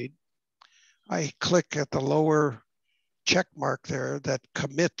Snapseed, I click at the lower check mark there that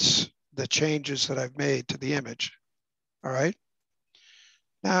commits the changes that I've made to the image. All right.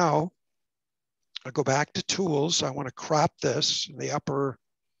 Now I go back to tools. I want to crop this in the upper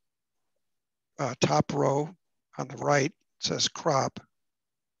top row on the right. It says crop.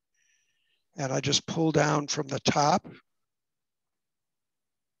 And I just pull down from the top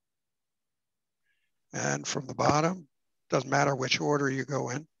and from the bottom. Doesn't matter which order you go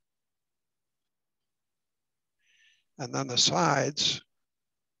in. And then the sides,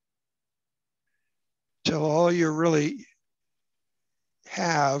 till all you really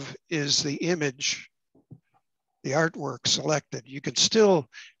have is the image, the artwork selected. You can still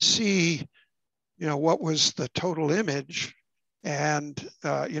see, you know, what was the total image and,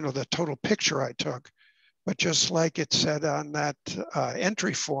 you know, the total picture I took. But just like it said on that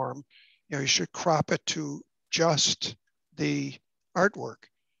entry form, you know, you should crop it to just the artwork.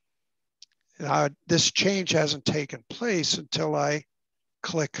 Now, this change hasn't taken place until I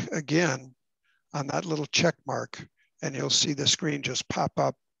click again on that little check mark, and you'll see the screen just pop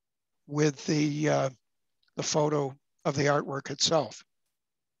up with the photo of the artwork itself.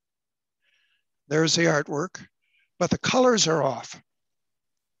 There's the artwork, but the colors are off.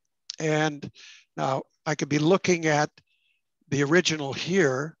 And now I could be looking at the original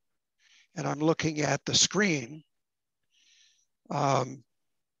here, and I'm looking at the screen.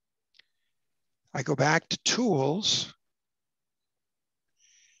 I go back to tools,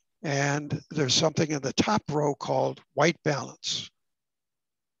 and there's something in the top row called white balance.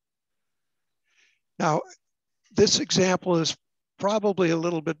 Now, this example is probably a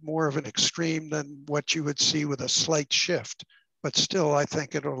little bit more of an extreme than what you would see with a slight shift, but still I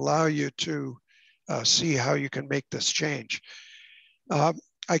think it'll allow you to see how you can make this change.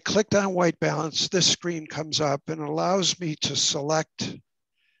 I clicked on white balance, this screen comes up and allows me to select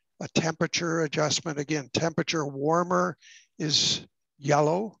a temperature adjustment. Again, temperature warmer is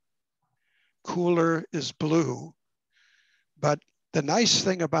yellow, cooler is blue. But the nice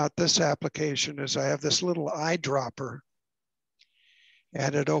thing about this application is I have this little eyedropper,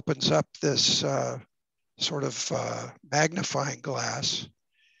 and it opens up this sort of magnifying glass,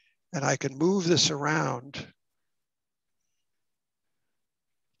 and I can move this around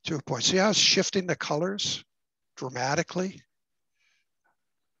to a point. See how it's shifting the colors dramatically.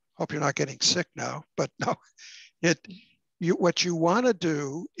 Hope you're not getting sick now, but no, what you want to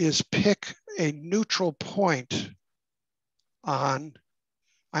do is pick a neutral point on,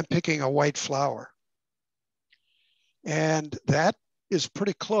 I'm picking a white flower. And that is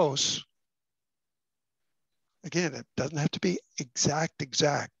pretty close. Again, it doesn't have to be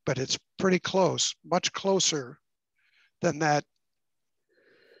exact, but it's pretty close, much closer than that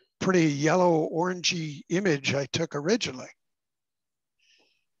pretty yellow orangey image I took originally.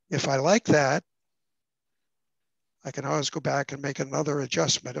 If I like that, I can always go back and make another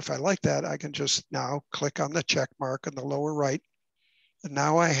adjustment. If I like that, I can just now click on the check mark in the lower right. And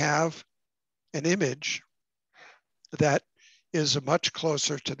now I have an image that is much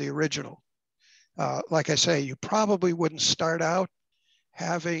closer to the original. Like I say, you probably wouldn't start out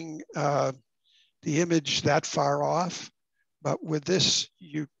having the image that far off, but with this,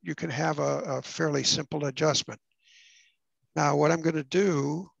 you can have a fairly simple adjustment. Now, what I'm going to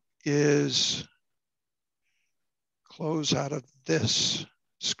do is close out of this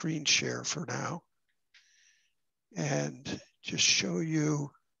screen share for now and just show you.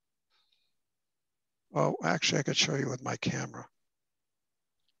 Oh, actually, I could show you with my camera.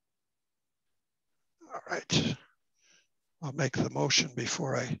 All right. I'll make the motion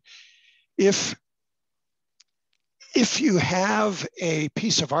before I, if you have a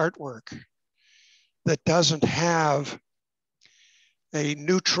piece of artwork that doesn't have a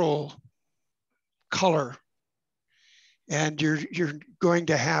neutral color, and you're going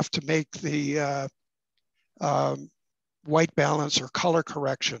to have to make the white balance or color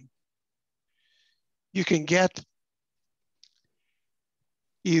correction, you can get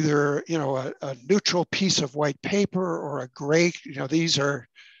either a neutral piece of white paper or a gray. These are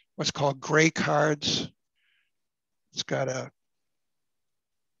what's called gray cards. It's got a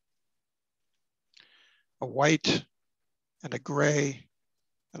white and a gray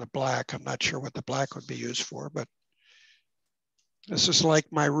and a black. I'm not sure what the black would be used for, but this is like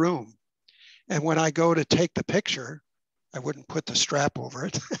my room. And when I go to take the picture, I wouldn't put the strap over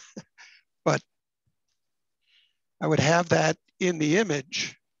it, but I would have that in the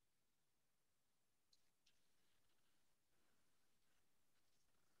image.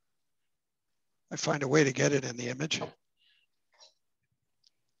 I find a way to get it in the image.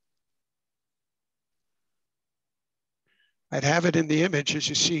 I'd have it in the image as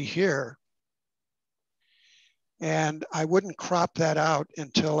you see here. And I wouldn't crop that out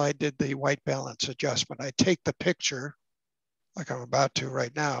until I did the white balance adjustment. I take the picture like I'm about to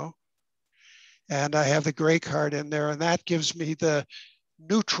right now, and I have the gray card in there, and that gives me the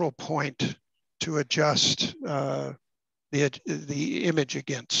neutral point to adjust the image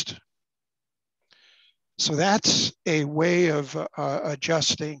against. So that's a way of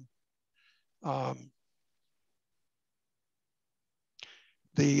adjusting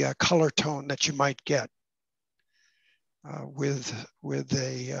the color tone that you might get with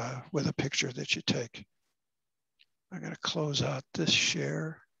a picture that you take. I'm going to close out this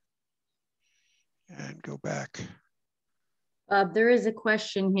share and go back. There is a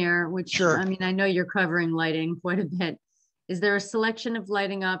question here, which Sure. I mean, I know you're covering lighting quite a bit. Is there a selection of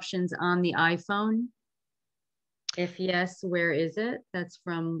lighting options on the iPhone? If yes, where is it? That's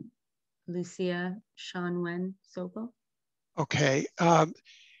from Lucia Shanwen Sopo. Okay.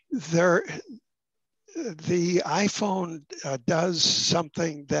 The iPhone does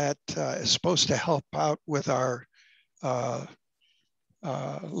something that is supposed to help out with our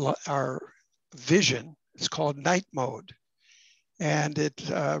vision. It's called night mode, and it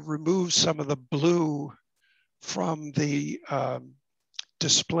removes some of the blue from the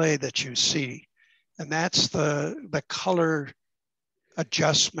display that you see, and that's the color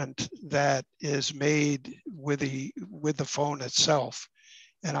adjustment that is made with the phone itself.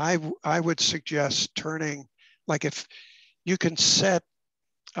 And I would suggest turning, like if you can set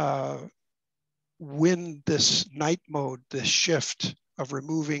when this night mode, this shift of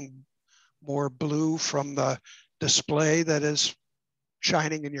removing more blue from the display that is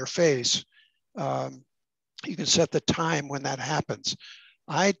shining in your face, you can set the time when that happens.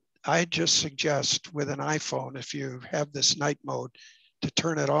 I just suggest with an iPhone, if you have this night mode, to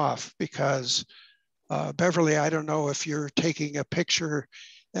turn it off, because Beverly, I don't know if you're taking a picture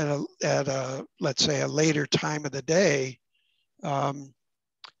at a let's say a later time of the day,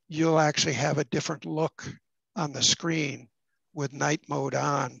 you'll actually have a different look on the screen with night mode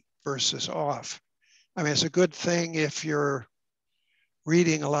on versus off. I mean, it's a good thing if you're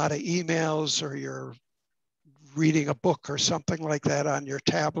reading a lot of emails or you're reading a book or something like that on your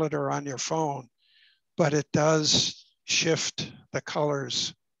tablet or on your phone, but it does shift the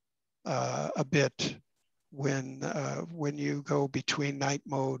colors a bit when you go between night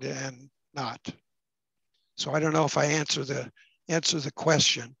mode and not. So I don't know if I answer the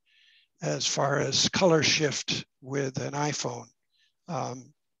question as far as color shift with an iPhone.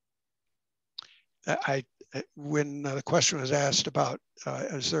 When the question was asked about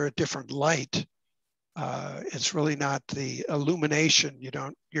is there a different light, it's really not the illumination.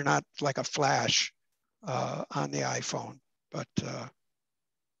 You're not like a flash on the iPhone, but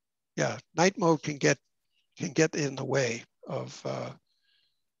yeah, night mode can get in the way of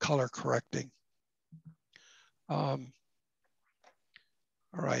color correcting. All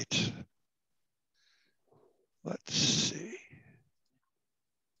right, let's see.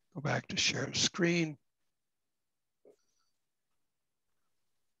 Go back to share screen.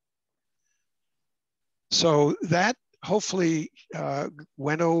 So that hopefully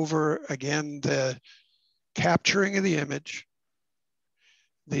went over again the capturing of the image,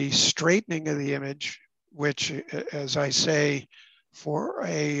 the straightening of the image, which, as I say, for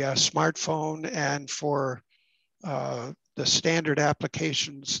a smartphone and for the standard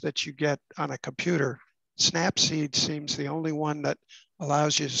applications that you get on a computer, Snapseed seems the only one that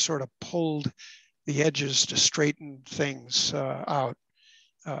allows you to sort of pull the edges to straighten things out.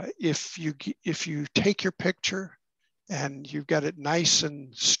 If you take your picture and you've got it nice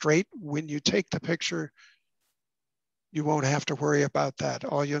and straight when you take the picture, you won't have to worry about that.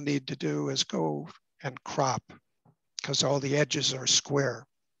 All you'll need to do is go and crop because all the edges are square.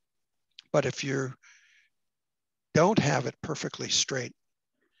 But if you don't have it perfectly straight,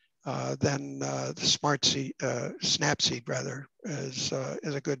 then the Snapseed rather is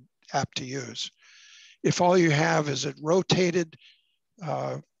a good app to use. If all you have is it rotated,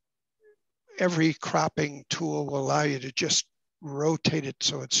 every cropping tool will allow you to just rotate it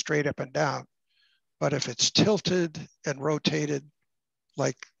so it's straight up and down. But if it's tilted and rotated,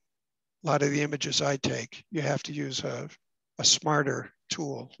 like a lot of the images I take, you have to use a smarter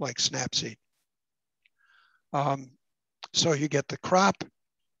tool like Snapseed. So you get the crop,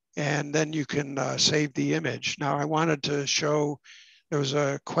 and then you can save the image. Now I wanted to show, there was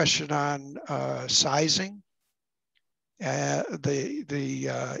a question on sizing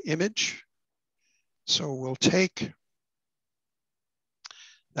the image. So we'll take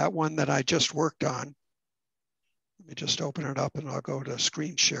that one that I just worked on. Let me just open it up and I'll go to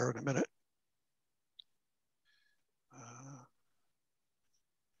screen share in a minute.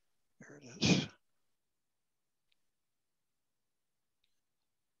 There it is.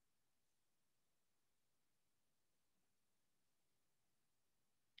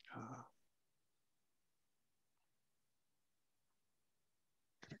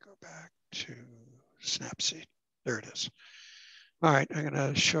 Go back to Snapseed. There it is. All right, I'm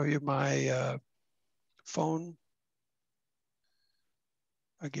going to show you my phone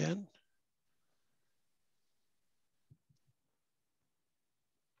again.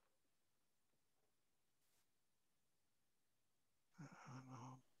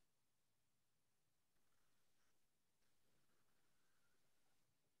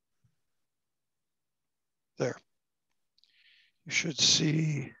 There. You should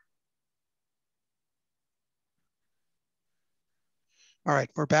see. All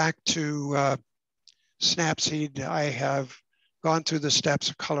right, we're back to Snapseed. I have gone through the steps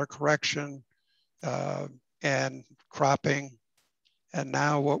of color correction and cropping. And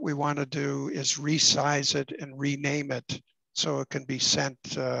now what we want to do is resize it and rename it so it can be sent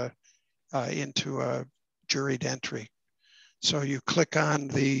into a juried entry. So you click on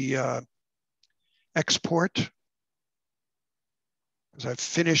the export, because I've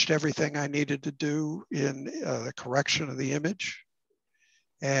finished everything I needed to do in the correction of the image.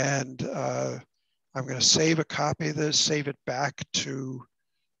 And I'm going to save a copy of this, save it back to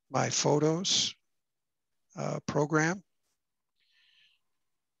my photos program.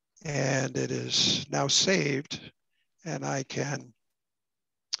 And it is now saved, and I can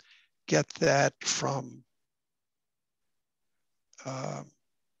get that from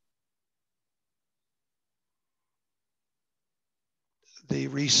the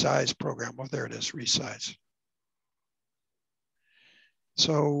resize program. Oh, there it is, resize.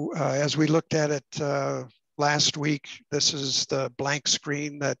 So as we looked at it last week, this is the blank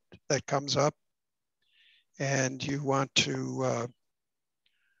screen that comes up, and you want to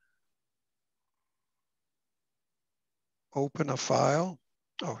open a file.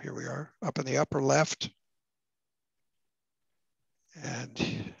 Oh, here we are, up in the upper left.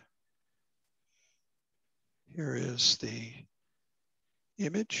 And here is the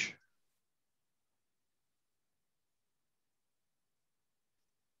image.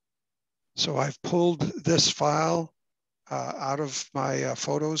 So I've pulled this file out of my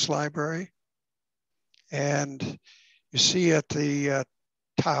photos library, And you see at the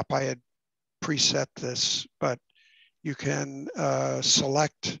top, I had preset this, but you can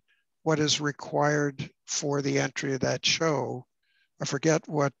select what is required for the entry of that show. I forget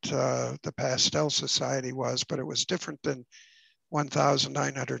what the Pastel Society was, but it was different than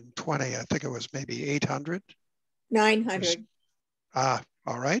 1,920. I think it was maybe 800. 900. All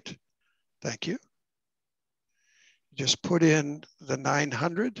right. Thank you. Just put in the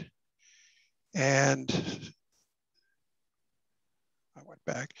 900 and I went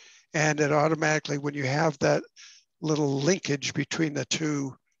back, and it automatically, when you have that little linkage between the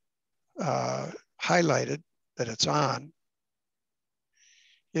two highlighted that it's on,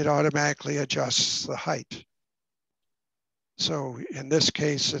 it automatically adjusts the height. So in this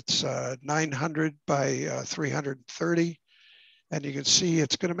case, it's 900 by 330. And you can see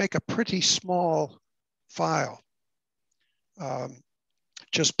it's going to make a pretty small file.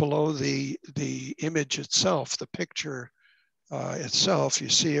 Just below the image itself, the picture itself, you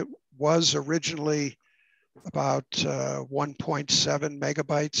see it was originally about 1.7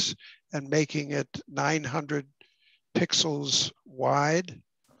 megabytes, and making it 900 pixels wide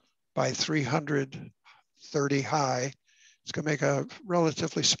by 330 high. It's going to make a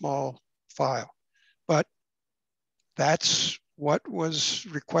relatively small file, but that's what was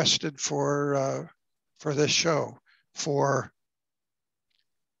requested for this show. For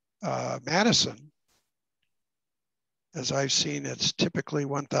Madison, as I've seen, it's typically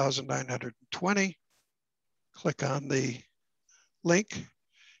 1,920. Click on the link,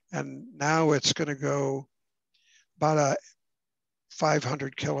 and now it's going to go about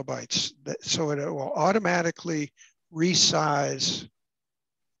 500 kilobytes. So it will automatically resize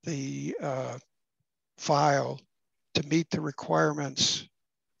the file to meet the requirements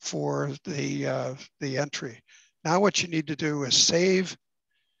for the entry. Now what you need to do is save.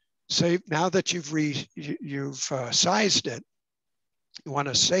 Now that you've sized it, you want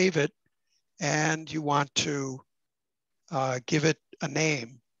to save it, and you want to give it a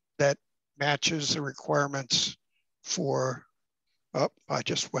name that matches the requirements for, oh, I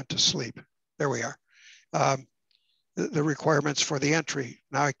just went to sleep. There we are. The requirements for the entry.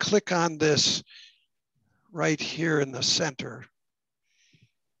 Now I click on this right here in the center,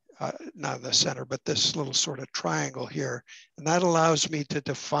 not in the center, but this little sort of triangle here. And that allows me to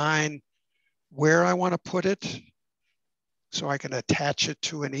define where I want to put it. So I can attach it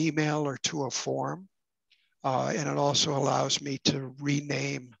to an email or to a form. And it also allows me to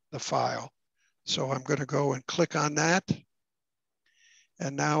rename the file. So I'm going to go and click on that.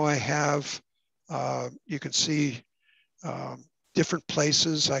 And now I have, you can see different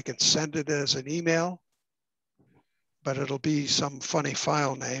places. I can send it as an email, but it'll be some funny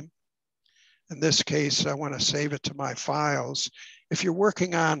file name. In this case, I want to save it to my files. If you're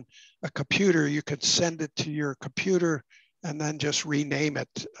working on a computer, you can send it to your computer and then just rename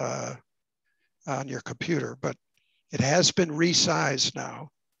it on your computer. But it has been resized now.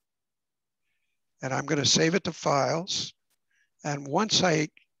 And I'm going to save it to files. And once I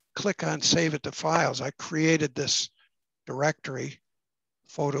click on save it to files, I created this directory,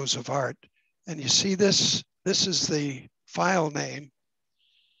 photos of art. And you see this is the file name.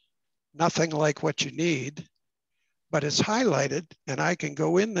 Nothing like what you need, but it's highlighted, and I can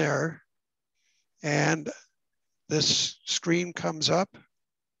go in there and this screen comes up.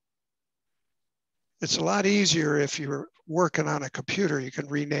 It's a lot easier if you're working on a computer. You can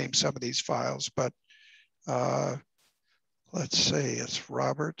rename some of these files, but let's say it's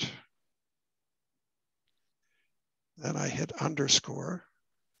Robert. Then I hit underscore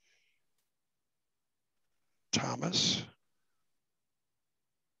Thomas.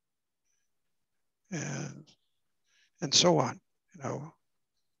 And so on, you know.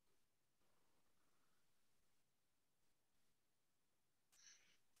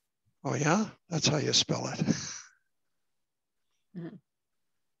 Oh yeah, that's how you spell it. Mm-hmm.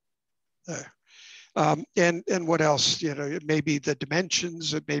 There. And what else? You know, it may be the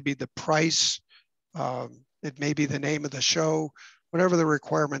dimensions, it may be the price, it may be the name of the show, whatever the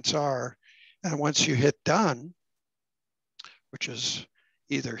requirements are. And once you hit done, which is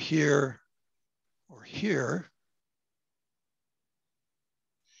either here or here,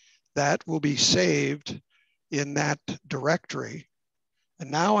 that will be saved in that directory. And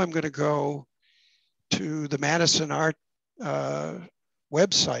now I'm going to go to the Madison Art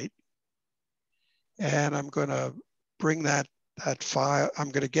website, and I'm going to bring that file.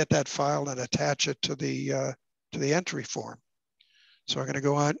 I'm going to get that file and attach it to the entry form. So I'm going to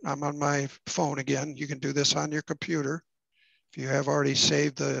go on. I'm on my phone again. You can do this on your computer if you have already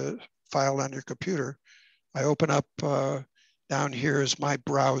saved the file on your computer. I open up down here is my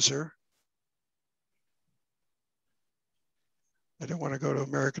browser. I don't want to go to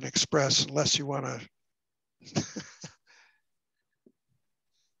American Express unless you want to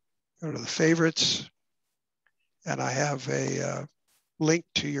go to the favorites. And I have a link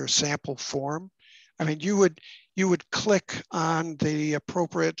to your sample form. I mean, you would click on the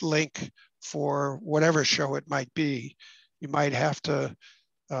appropriate link for whatever show it might be. You might have to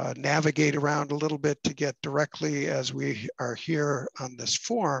navigate around a little bit to get directly as we are here on this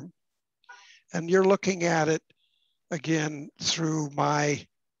form. And you're looking at it again through my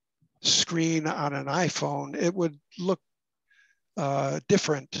screen on an iPhone. It would look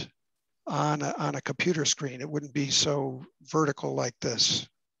different on a computer screen. It wouldn't be so vertical like this.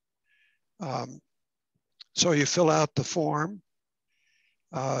 So you fill out the form.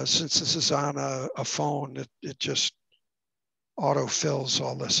 Since this is on a phone, it just auto-fills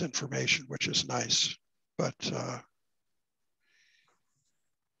all this information, which is nice. But,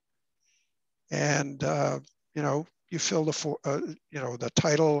 you know, you fill the, you know, the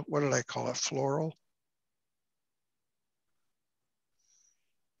title, what did I call it? Floral.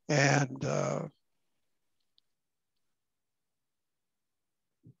 And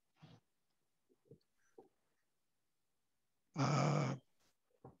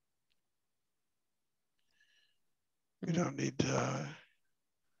we don't need to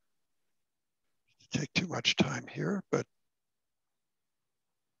take too much time here, but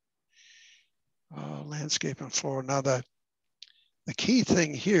landscape and floral. Now the key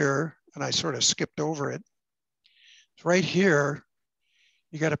thing here, and I sort of skipped over it, right here,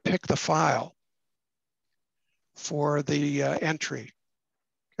 you got to pick the file for the entry.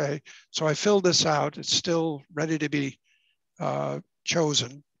 Okay, so I filled this out. It's still ready to be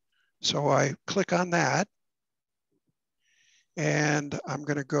chosen. So I click on that, and I'm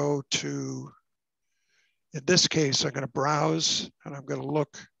going to go to, in this case, I'm going to browse, and I'm going to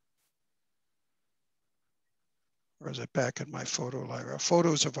look. Or is it back in my photo library?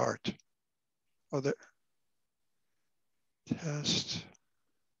 Photos of art. Oh, the test.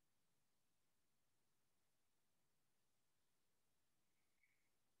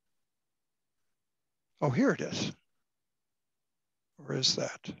 Oh, here it is. Where is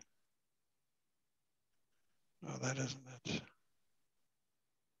that? No, that isn't it.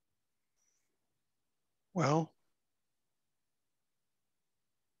 Well,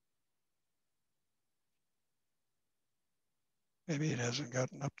 maybe it hasn't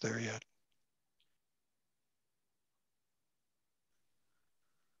gotten up there yet.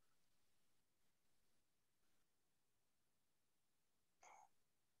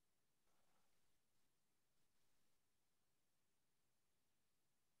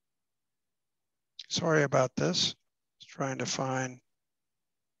 Sorry about this. Just trying to find.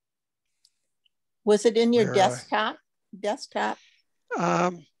 Was it in your desktop?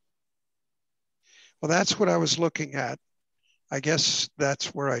 Well, that's what I was looking at. I guess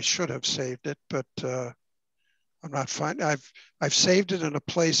that's where I should have saved it, but I'm not finding. I've saved it in a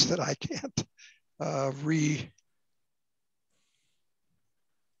place that I can't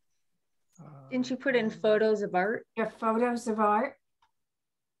Didn't you put in photos of art? Your photos of art?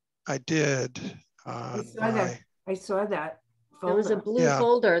 I did. I saw that. There was a blue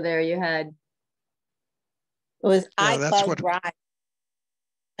folder there you had. It was iCloud Drive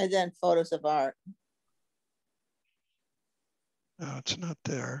and then photos of art. No, it's not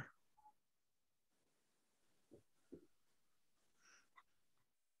there.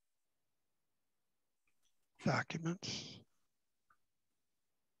 Documents.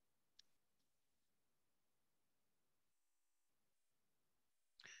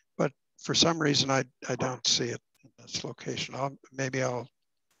 But for some reason, I don't see it in this location. Maybe I'll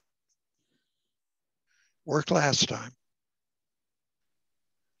work last time.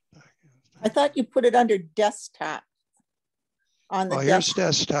 I thought you put it under desktop. On the here's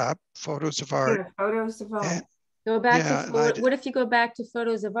desktop, photos of art. Yeah, photos of art. Go back to, what if you go back to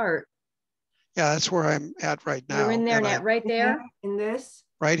photos of art? Yeah, that's where I'm at right now. You're in there, right there? In this?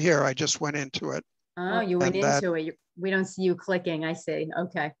 Right here, I just went into it. Oh, you went into it. We don't see you clicking, I see,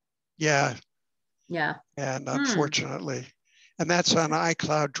 okay. Yeah. Yeah. And unfortunately, and that's on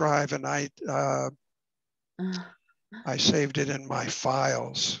iCloud Drive, and I saved it in my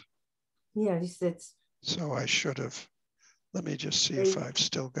files. Yeah, it's. So I should have. Let me just see if I've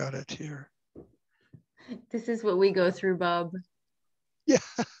still got it here. This is what we go through, Bob. Yeah.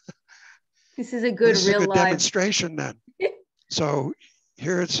 This is a good real life demonstration then. So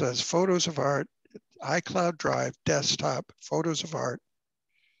here it says photos of art, iCloud Drive, desktop, photos of art.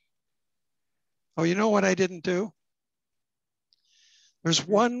 Oh, you know what I didn't do? There's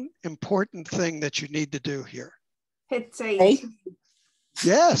one important thing that you need to do here. Hit save.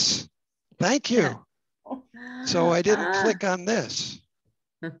 Yes, thank you. So I didn't click on this.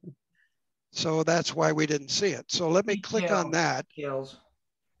 So that's why we didn't see it. So let me click on that. Kills.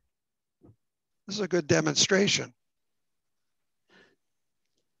 This is a good demonstration.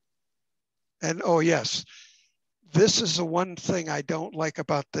 And oh yes, this is the one thing I don't like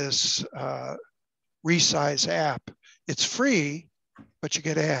about this Resize app. It's free, but you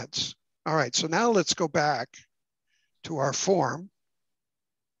get ads. All right, so now let's go back to our form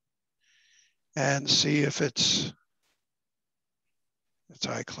and see if it's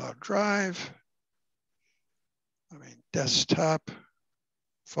iCloud Drive. I mean, desktop,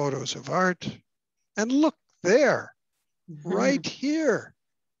 photos of art. And look there, right here.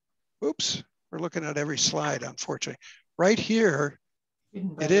 Oops, we're looking at every slide, unfortunately. Right here,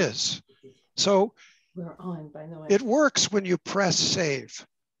 it is. So we're on, by the way. It works when you press save.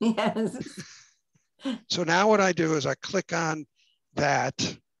 Yes. So now what I do is I click on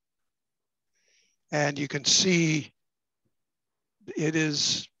that and you can see it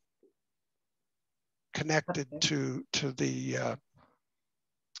is connected to the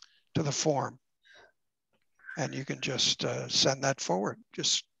form, and you can just send that forward.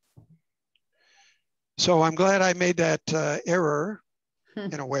 So I'm glad I made that error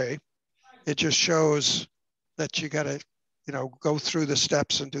in a way. It just shows that you got to, go through the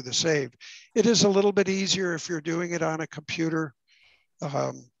steps and do the save. It is a little bit easier if you're doing it on a computer.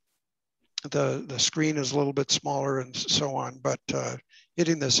 The screen is a little bit smaller and so on, but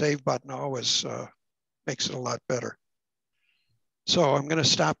hitting the save button always makes it a lot better. So I'm going to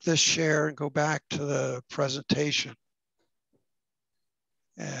stop this share and go back to the presentation.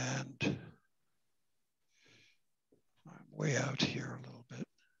 And I'm way out here a little bit.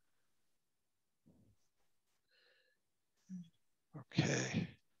 Okay.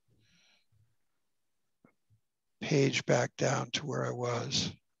 Page back down to where I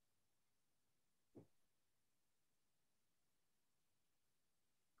was.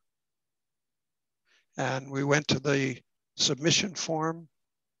 And we went to the submission form.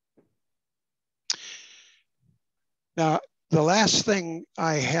 Now, the last thing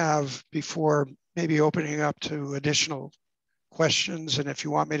I have before maybe opening up to additional questions, and if you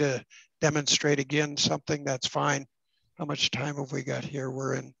want me to demonstrate again something, that's fine. How much time have we got here?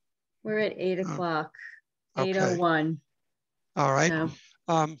 We're at 8 o'clock, okay. 8:01. All right.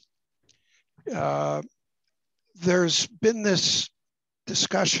 So. There's been this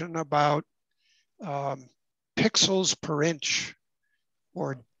discussion about pixels per inch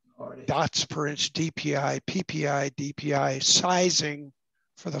or dots per inch, DPI, PPI, DPI, sizing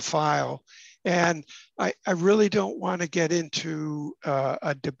for the file. And I really don't want to get into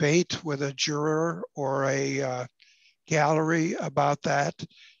a debate with a juror or a gallery about that.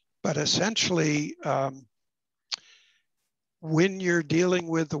 But essentially, when you're dealing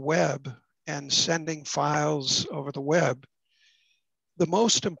with the web and sending files over the web, the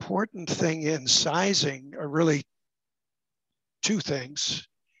most important thing in sizing are really two things.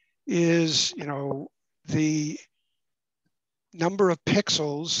 Is, the number of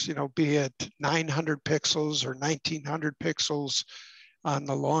pixels, be it 900 pixels or 1900 pixels on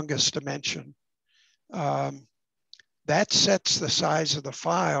the longest dimension. That sets the size of the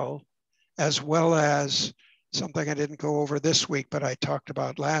file, as well as something I didn't go over this week, but I talked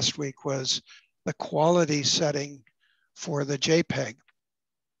about last week, was the quality setting for the JPEG.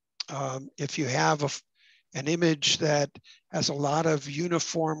 If you have an image that has a lot of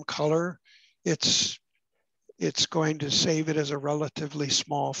uniform color, it's going to save it as a relatively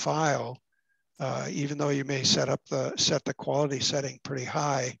small file, even though you may set the quality setting pretty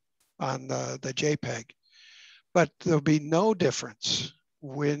high on the JPEG. But there'll be no difference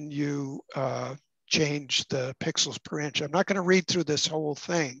when you change the pixels per inch. I'm not going to read through this whole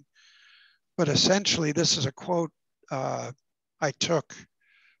thing, but essentially this is a quote I took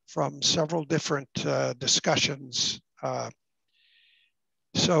from several different discussions.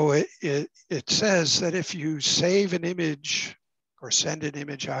 So it says that if you save an image or send an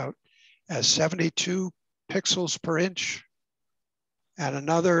image out as 72 pixels per inch and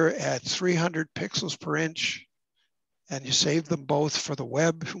another at 300 pixels per inch, and you save them both for the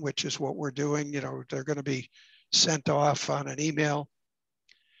web, which is what we're doing, they're going to be sent off on an email.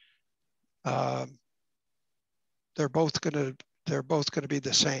 They're both going to be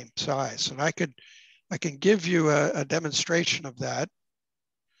the same size, and I can give you a demonstration of that.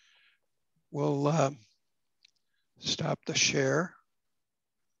 We'll stop the share,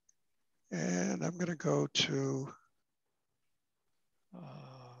 and I'm going to go to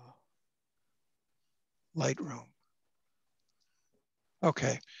Lightroom.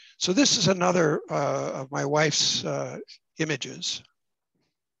 Okay, so this is another of my wife's images.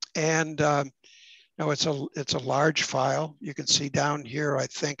 And now Now it's a large file. You can see down here, I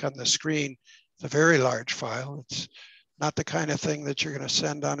think on the screen, it's a very large file. It's not the kind of thing that you're going to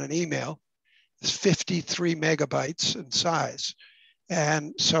send on an email. It's 53 megabytes in size.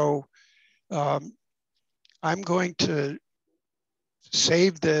 And so I'm going to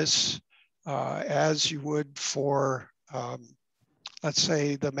save this as you would for, let's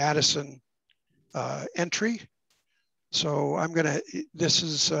say, the Madison entry. So I'm going to, this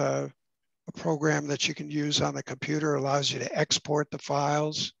is a program that you can use on the computer, allows you to export the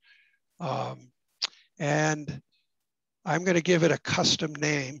files. And I'm going to give it a custom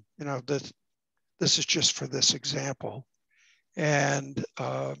name. You know, this is just for this example. And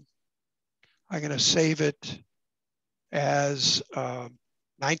I'm going to save it as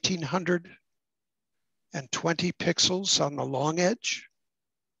 1920 pixels on the long edge.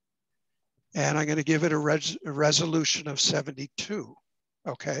 And I'm going to give it a resolution of 72,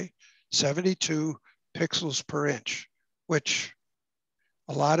 okay? 72 pixels per inch, which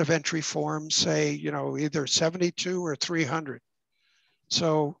a lot of entry forms say, you know, either 72 or 300.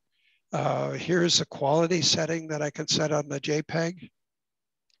 So here's a quality setting that I can set on the JPEG.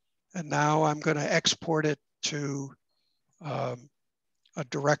 And now I'm going to export it to a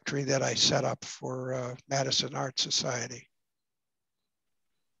directory that I set up for Madison Art Society.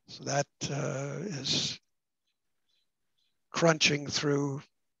 So that is crunching through,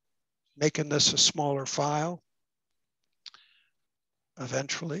 making this a smaller file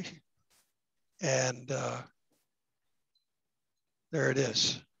eventually. And there it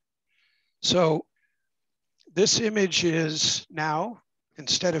is. So this image is now,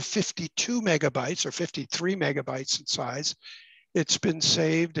 instead of 52 megabytes or 53 megabytes in size, it's been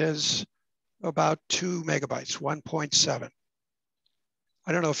saved as about 2 megabytes, 1.7.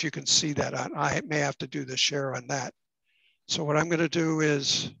 I don't know if you can see that. I may have to do the share on that. So what I'm going to do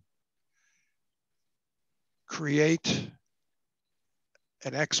is create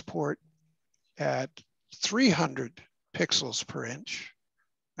an export at 300 pixels per inch.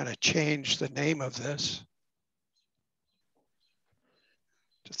 I'm going to change the name of this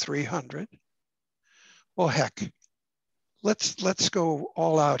to 300. Well, heck, let's go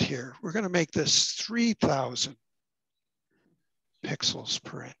all out here. We're going to make this 3,000 pixels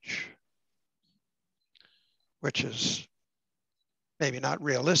per inch, which is maybe not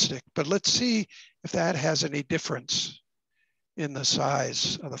realistic, but let's see if that has any difference in the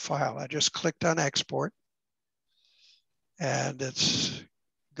size of the file. I just clicked on export and it's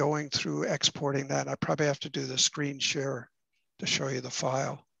going through exporting that. I probably have to do the screen share to show you the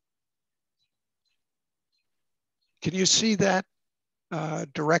file. Can you see that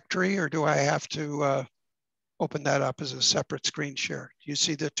directory, or do I have to open that up as a separate screen share? Do you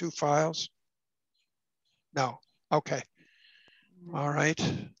see the two files? No, okay. All right,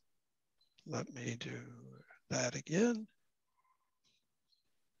 let me do that again.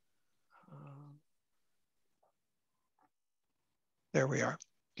 There we are.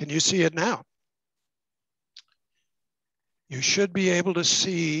 Can you see it now? You should be able to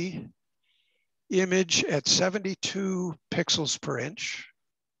see image at 72 pixels per inch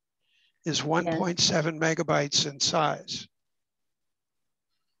is 1.7 megabytes in size.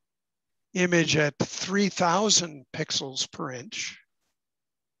 Image at 3,000 pixels per inch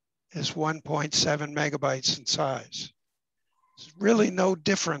is 1.7 megabytes in size. There's really no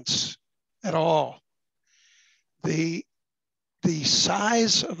difference at all. The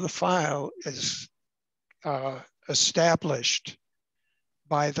size of the file is established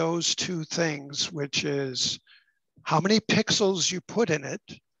by those two things, which is how many pixels you put in it,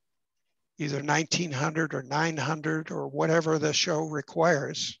 either 1900 or 900 or whatever the show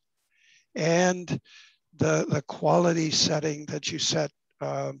requires, and the quality setting that you set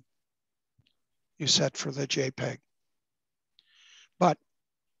for the JPEG. But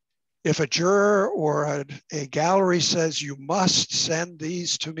if a juror or a gallery says you must send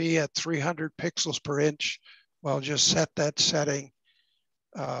these to me at 300 pixels per inch, well, just set that setting,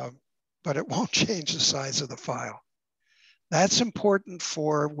 but it won't change the size of the file. That's important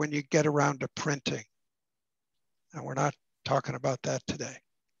for when you get around to printing. And we're not talking about that today.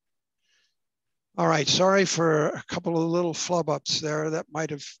 All right, sorry for a couple of little flub ups there. That might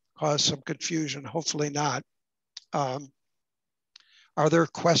have caused some confusion, hopefully not. Are there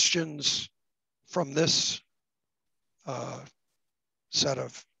questions from this set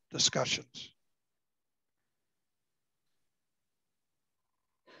of discussions?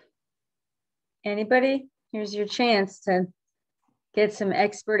 Anybody? Here's your chance to get some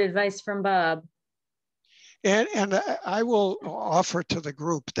expert advice from Bob. And I will offer to the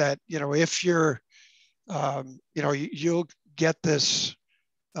group that, you know, if you're, you know, you'll get this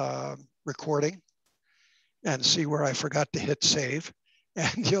recording and see where I forgot to hit save.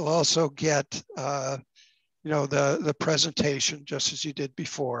 And you'll also get, the presentation just as you did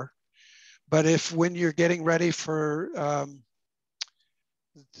before. But if when you're getting ready for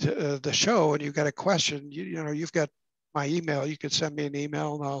the show and you've got a question, you've got my email. You can send me an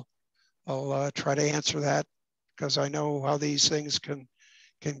email and I'll try to answer that, because I know how these things can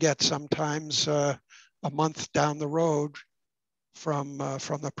get sometimes a month down the road from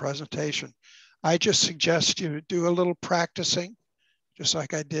the presentation. I just suggest you do a little practicing, just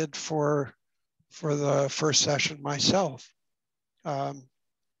like I did for the first session myself.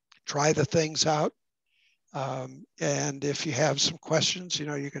 Try the things out. And if you have some questions,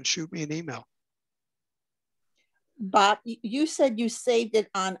 you can shoot me an email. Bob, you said you saved it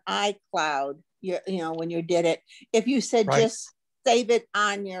on iCloud, when you did it. If you said Right. just save it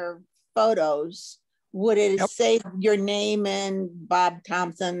on your photos, would it Yep. save your name and Bob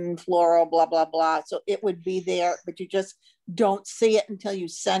Thompson, Floral, blah, blah, blah? So it would be there, but you just don't see it until you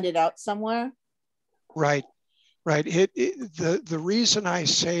send it out somewhere? Right. The reason I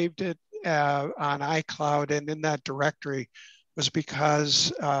saved it on iCloud and in that directory was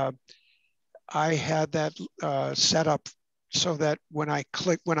because I had that set up so that when I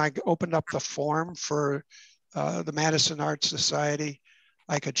opened up the form for the Madison Art Society,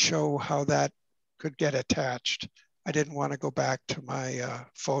 I could show how that could get attached. I didn't want to go back to my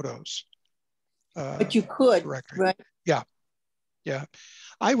photos. But you could, directory. right? Yeah.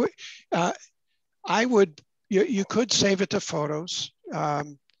 I would. You could save it to photos.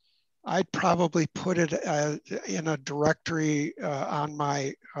 I'd probably put it in a directory on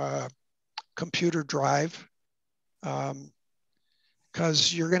my computer drive,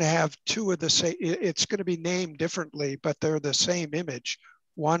 because you're going to have two of the same. It's going to be named differently, but they're the same image.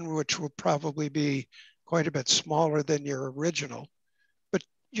 One which will probably be quite a bit smaller than your original, but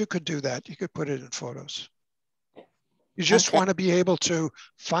you could do that. You could put it in photos. You just want to be able to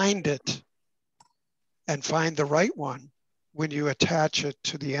find it and find the right one when you attach it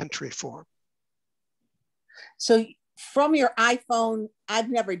to the entry form. So from your iPhone, I've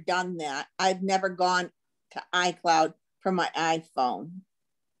never done that. I've never gone to iCloud from my iPhone.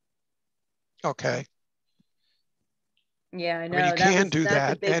 Okay. Yeah, I know. I mean, you can do that's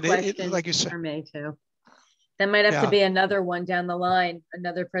that. A big And question like you said, for me too. That might have to be another one down the line,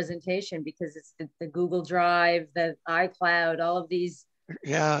 another presentation, because it's the Google Drive, the iCloud, all of these.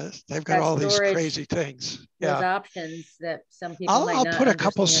 Yeah, they've got all these crazy things. Those options that some people might not I'll put a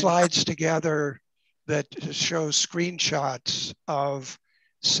couple understand. slides together that show screenshots of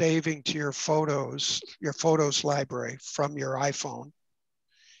saving to your photos library from your iPhone,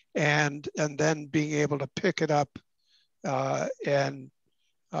 and then being able to pick it up and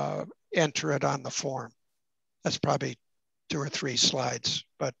enter it on the form. That's probably 2 or 3 slides,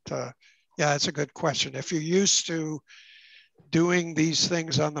 but yeah, it's a good question. If you're used to doing these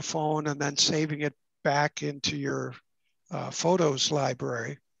things on the phone and then saving it back into your photos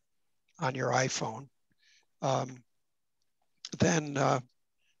library on your iPhone, then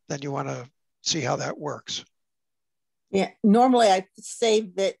you want to see how that works. Yeah, normally I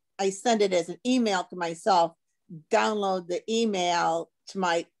save it, I send it as an email to myself, download the email to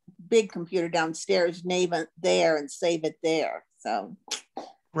my big computer downstairs, name it there and save it there. So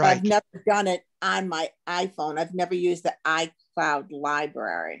right. I've never done it on my iPhone. I've never used the iCloud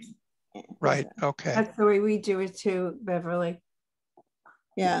library. Right, okay. That's the way we do it too, Beverly.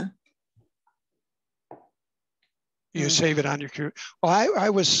 Yeah. You save it on your computer. Well, I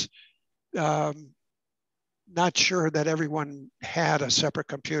was not sure that everyone had a separate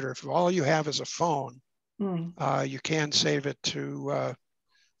computer. If all you have is a phone, you can save it to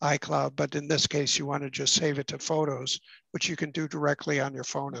iCloud, but in this case, you want to just save it to photos, which you can do directly on your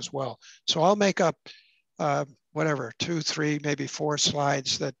phone as well. So I'll make up whatever, 2, 3, maybe 4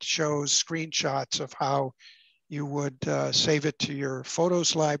 slides that shows screenshots of how you would save it to your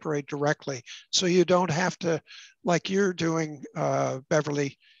photos library directly. So you don't have to, like you're doing,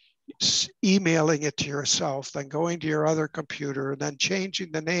 Beverly, emailing it to yourself, then going to your other computer, and then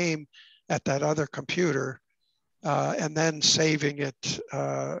changing the name at that other computer, and then saving it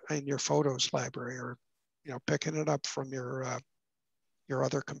in your photos library, or picking it up from your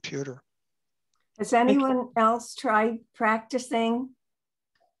other computer. Has anyone else tried practicing?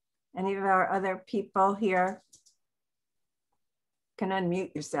 Any of our other people here can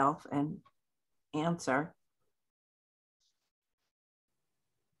unmute yourself and answer.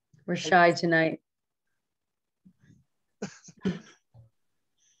 We're shy tonight.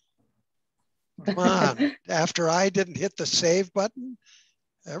 Come on, after I didn't hit the save button,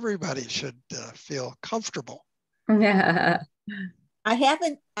 everybody should feel comfortable. Yeah. I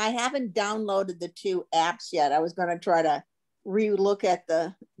haven't downloaded the 2 apps yet. I was going to try to re-look at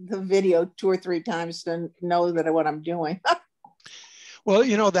the video 2 or 3 times to know that what I'm doing. Well,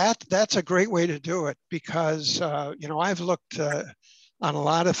 you know, that's a great way to do it because, you know, I've looked on a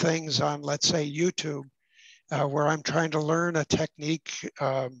lot of things on, let's say, YouTube, where I'm trying to learn a technique,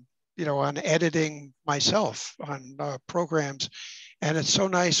 you know, on editing myself on programs. And it's so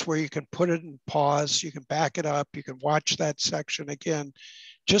nice where you can put it in pause, you can back it up, you can watch that section again.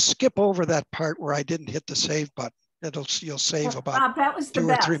 Just skip over that part where I didn't hit the save button. You'll save about Bob, that was 2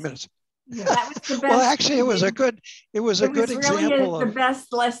 or 3 minutes. Yeah, that was the best. Well, actually, it was a good really example the of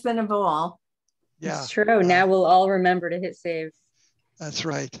best lesson of all. Yeah, it's true. Now we'll all remember to hit save. That's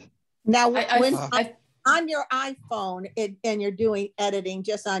right. Now, when on your iPhone and you're doing editing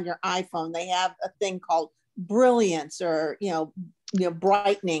just on your iPhone, they have a thing called brilliance or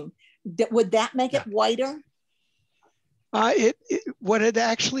brightening. Would that make it whiter? What it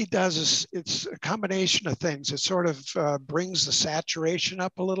actually does is it's a combination of things. It sort of brings the saturation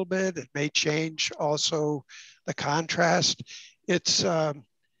up a little bit. It may change also the contrast. It's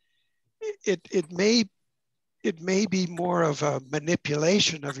it may be more of a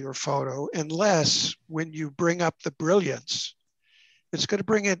manipulation of your photo, unless when you bring up the brilliance, it's going to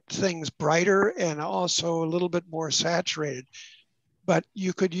bring things brighter and also a little bit more saturated. But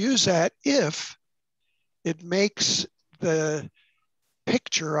you could use that if it makes the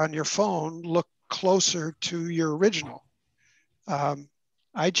picture on your phone look closer to your original.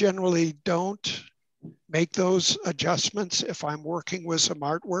 I generally don't make those adjustments if I'm working with some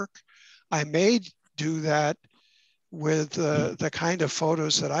artwork. I may do that with the kind of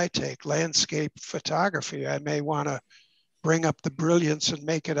photos that I take, landscape photography. I may want to bring up the brilliance and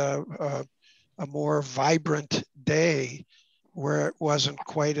make it a more vibrant day where it wasn't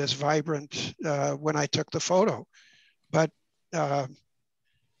quite as vibrant when I took the photo. But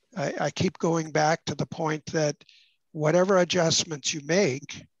I keep going back to the point that whatever adjustments you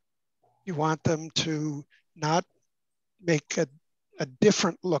make, you want them to not make a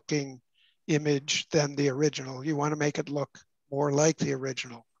different looking image than the original. You want to make it look more like the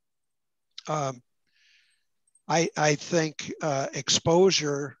original. I think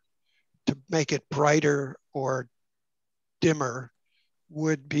exposure to make it brighter or dimmer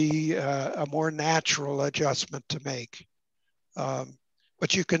would be a more natural adjustment to make.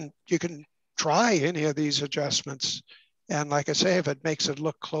 But you can try any of these adjustments. And like I say, if it makes it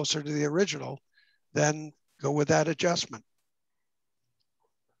look closer to the original, then go with that adjustment.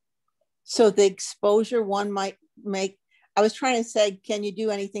 So the exposure one might make, I was trying to say, can you do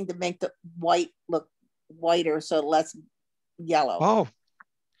anything to make the white look whiter so less yellow?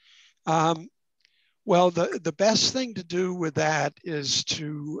 Oh, well, the best thing to do with that is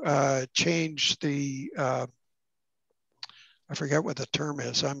to change the, I forget what the term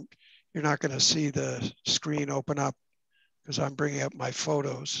is. You're not going to see the screen open up because I'm bringing up my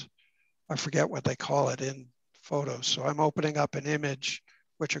photos. I forget what they call it in photos. So I'm opening up an image,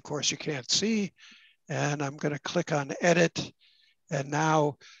 which of course you can't see. And I'm going to click on edit. And now,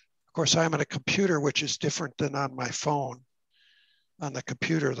 of course, I'm on a computer, which is different than on my phone. On the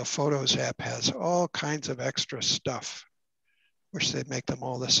computer, the Photos app has all kinds of extra stuff. Wish they'd make them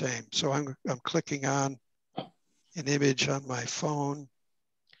all the same. So I'm clicking on an image on my phone,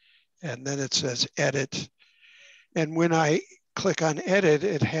 and then it says edit. And when I click on edit,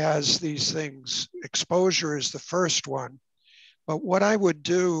 it has these things. Exposure is the first one. But what I would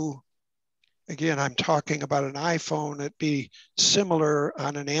do, again, I'm talking about an iPhone, it'd be similar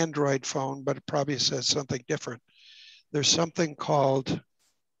on an Android phone, but it probably says something different. There's something called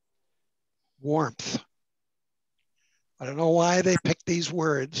warmth. I don't know why they picked these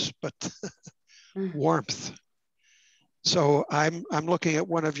words, but warmth. So I'm looking at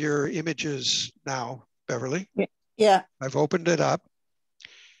one of your images now, Beverly. Yeah. I've opened it up.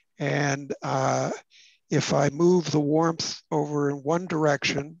 And if I move the warmth over in one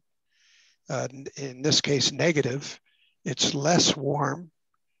direction, in this case, negative, it's less warm,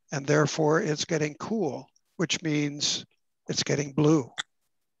 and therefore it's getting cool, which means it's getting blue.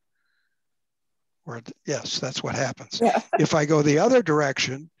 Or yes, that's what happens. Yeah. If I go the other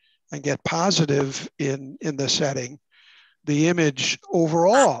direction and get positive in the setting, the image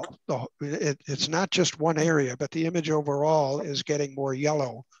overall, it's not just one area, but the image overall is getting more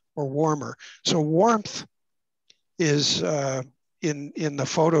yellow or warmer. So warmth is in the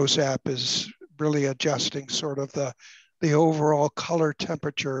Photos app is really adjusting sort of the overall color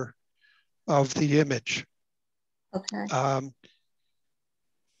temperature of the image. Okay.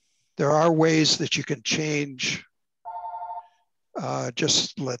 There are ways that you can change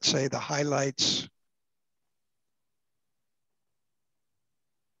just, let's say, the highlights.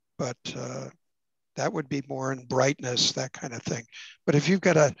 but that would be more in brightness, that kind of thing. But if you've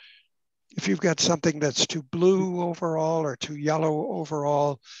got something that's too blue overall or too yellow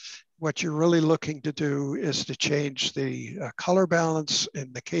overall, what you're really looking to do is to change the color balance.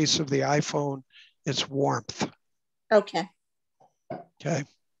 In the case of the iPhone, it's warmth. Okay. Okay.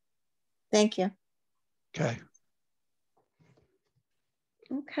 Thank you. Okay.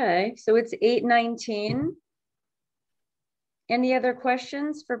 Okay, so it's 8:19. Any other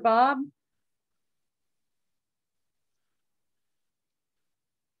questions for Bob?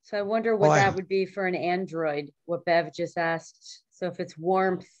 So I wonder what that would be for an Android, what Bev just asked. So if it's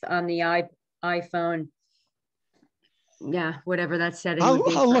warmth on the iPhone, yeah, whatever that setting would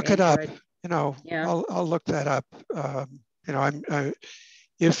be. I'll look it up. Yeah. I'll look that up.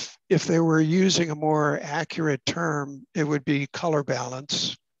 If they were using a more accurate term, it would be color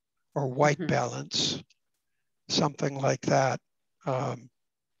balance or white balance, something like that.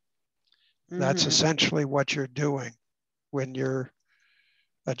 That's essentially what you're doing when you're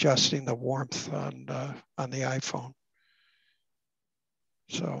adjusting the warmth on the iPhone.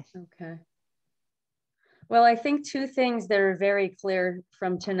 So. Okay. Well, I think two things that are very clear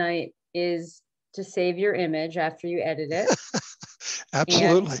from tonight is to save your image after you edit it.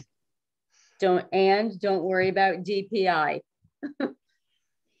 Absolutely. And don't worry about DPI.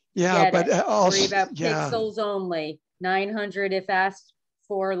 Yeah, but also worry about pixels only. 900 if asked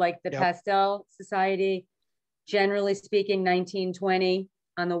for, like the Pastel Society. Generally speaking, 1920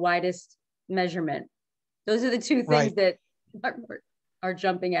 on the widest measurement. Those are the two things that are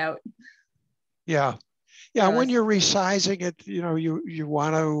jumping out. Yeah. When you're resizing it, you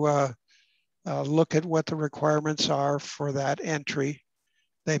want to look at what the requirements are for that entry.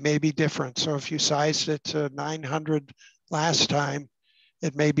 They may be different. So if you sized it to 900 last time,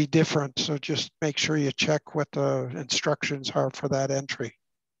 it may be different. So just make sure you check what the instructions are for that entry.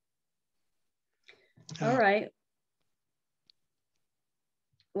 All right.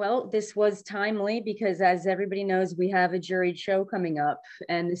 Well, this was timely because, as everybody knows, we have a juried show coming up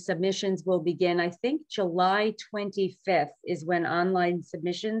and the submissions will begin. I think July 25th is when online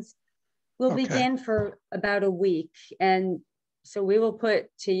submissions will begin for about a week. And so we will put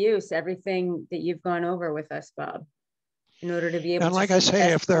to use everything that you've gone over with us, Bob, in order to be able to. And like I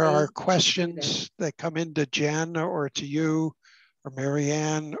say, if there are questions that come into Jen or to you or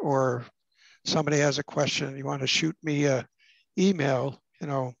Marianne, or somebody has a question, you want to shoot me an email,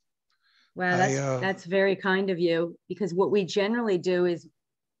 Wow, that's very kind of you, because what we generally do is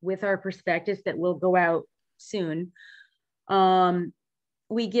with our prospectus that will go out soon,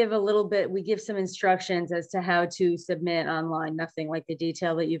 we give some instructions as to how to submit online, nothing like the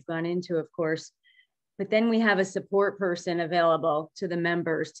detail that you've gone into, of course. But then we have a support person available to the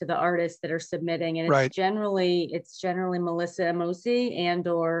members, to the artists that are submitting. And it's generally Melissa Amosi and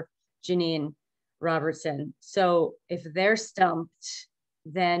or Janine Robertson. So if they're stumped,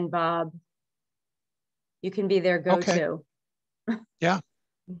 then Bob, you can be their go-to. Yeah,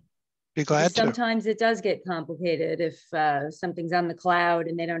 be glad to. Sometimes it does get complicated if something's on the cloud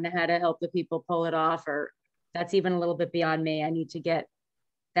and they don't know how to help the people pull it off, or that's even a little bit beyond me. I need to get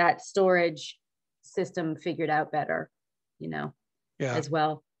that storage system figured out better, as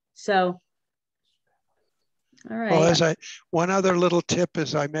well. So, all right. Well, one other little tip,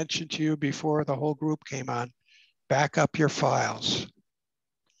 as I mentioned to you before the whole group came on, back up your files.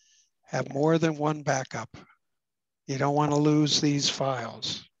 Have more than one backup. You don't want to lose these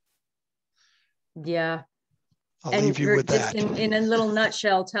files. Yeah. I'll leave you with that. In a little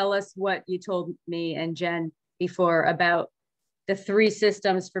nutshell, tell us what you told me and Jen before about the 3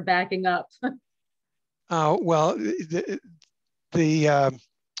 systems for backing up. Well, the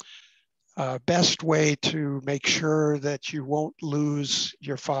best way to make sure that you won't lose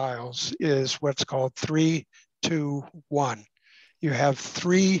your files is what's called 3, 2, 1. You have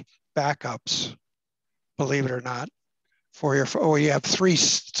 3 backups, believe it or not, for you have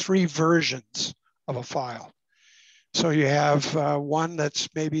three versions of a file. So you have one that's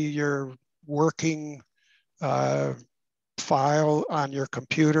maybe your working file on your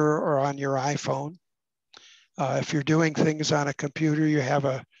computer or on your iPhone. If you're doing things on a computer, you have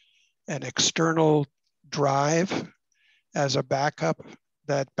an external drive as a backup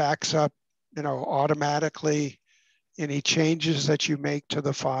that backs up, automatically any changes that you make to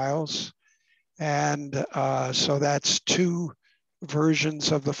the files. And so that's 2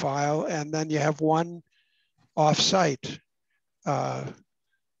 versions of the file. And then you have one offsite.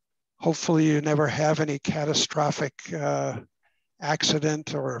 Hopefully you never have any catastrophic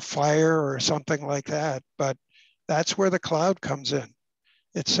accident or fire or something like that, but that's where the cloud comes in.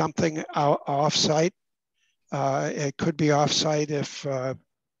 It's something offsite. It could be offsite if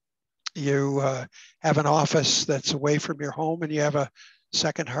you have an office that's away from your home and you have a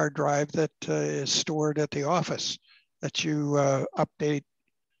second hard drive that is stored at the office that you update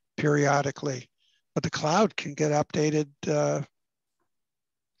periodically. But the cloud can get updated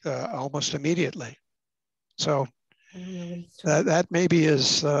almost immediately. So that maybe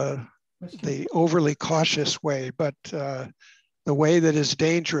is the overly cautious way, but the way that is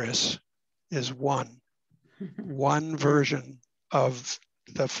dangerous is one version of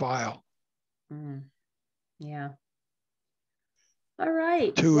the file. Yeah. All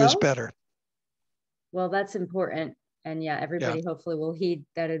right. Two is better. Well, that's important. And yeah, everybody hopefully will heed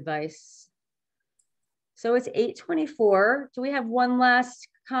that advice. So it's 8:24. Do we have one last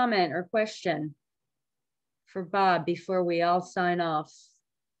comment or question for Bob before we all sign off?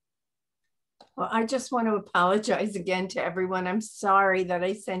 Well, I just want to apologize again to everyone. I'm sorry that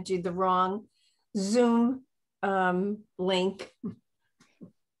I sent you the wrong Zoom link.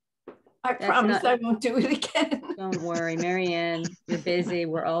 I promise I won't do it again. Don't worry, Marianne, you're busy.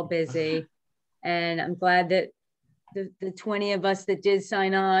 We're all busy. And I'm glad that the 20 of us that did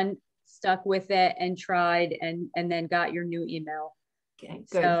sign on stuck with it and tried and then got your new email. Okay,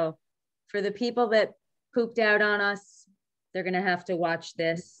 good. So for the people that pooped out on us, they're going to have to watch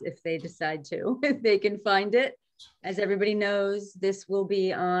this if they decide to, if they can find it. As everybody knows, this will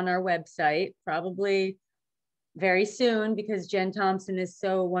be on our website probably very soon because Jen Thompson is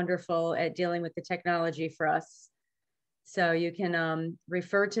so wonderful at dealing with the technology for us. So you can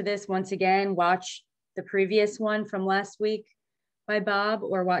refer to this once again, watch the previous one from last week by Bob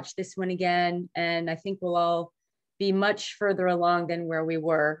or watch this one again. And I think we'll all be much further along than where we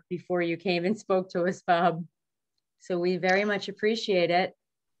were before you came and spoke to us, Bob. So we very much appreciate it.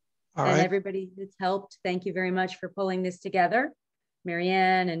 All and right. Everybody that's helped, thank you very much for pulling this together.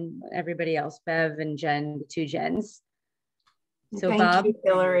 Marianne and everybody else, Bev and Jen, the two Jens. So thank Bob. You,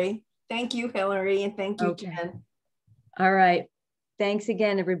 Hillary. Thank you, Hillary, and thank you, Jen. All right. Thanks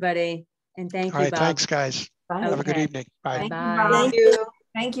again, everybody. And thank you, Bob. Thanks, guys. Bye. Have a good evening. Bye. Thank Bye. you, Bob. Thank you.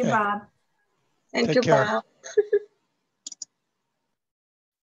 Thank you, Okay. Bob. Thank Take you, care. Bob.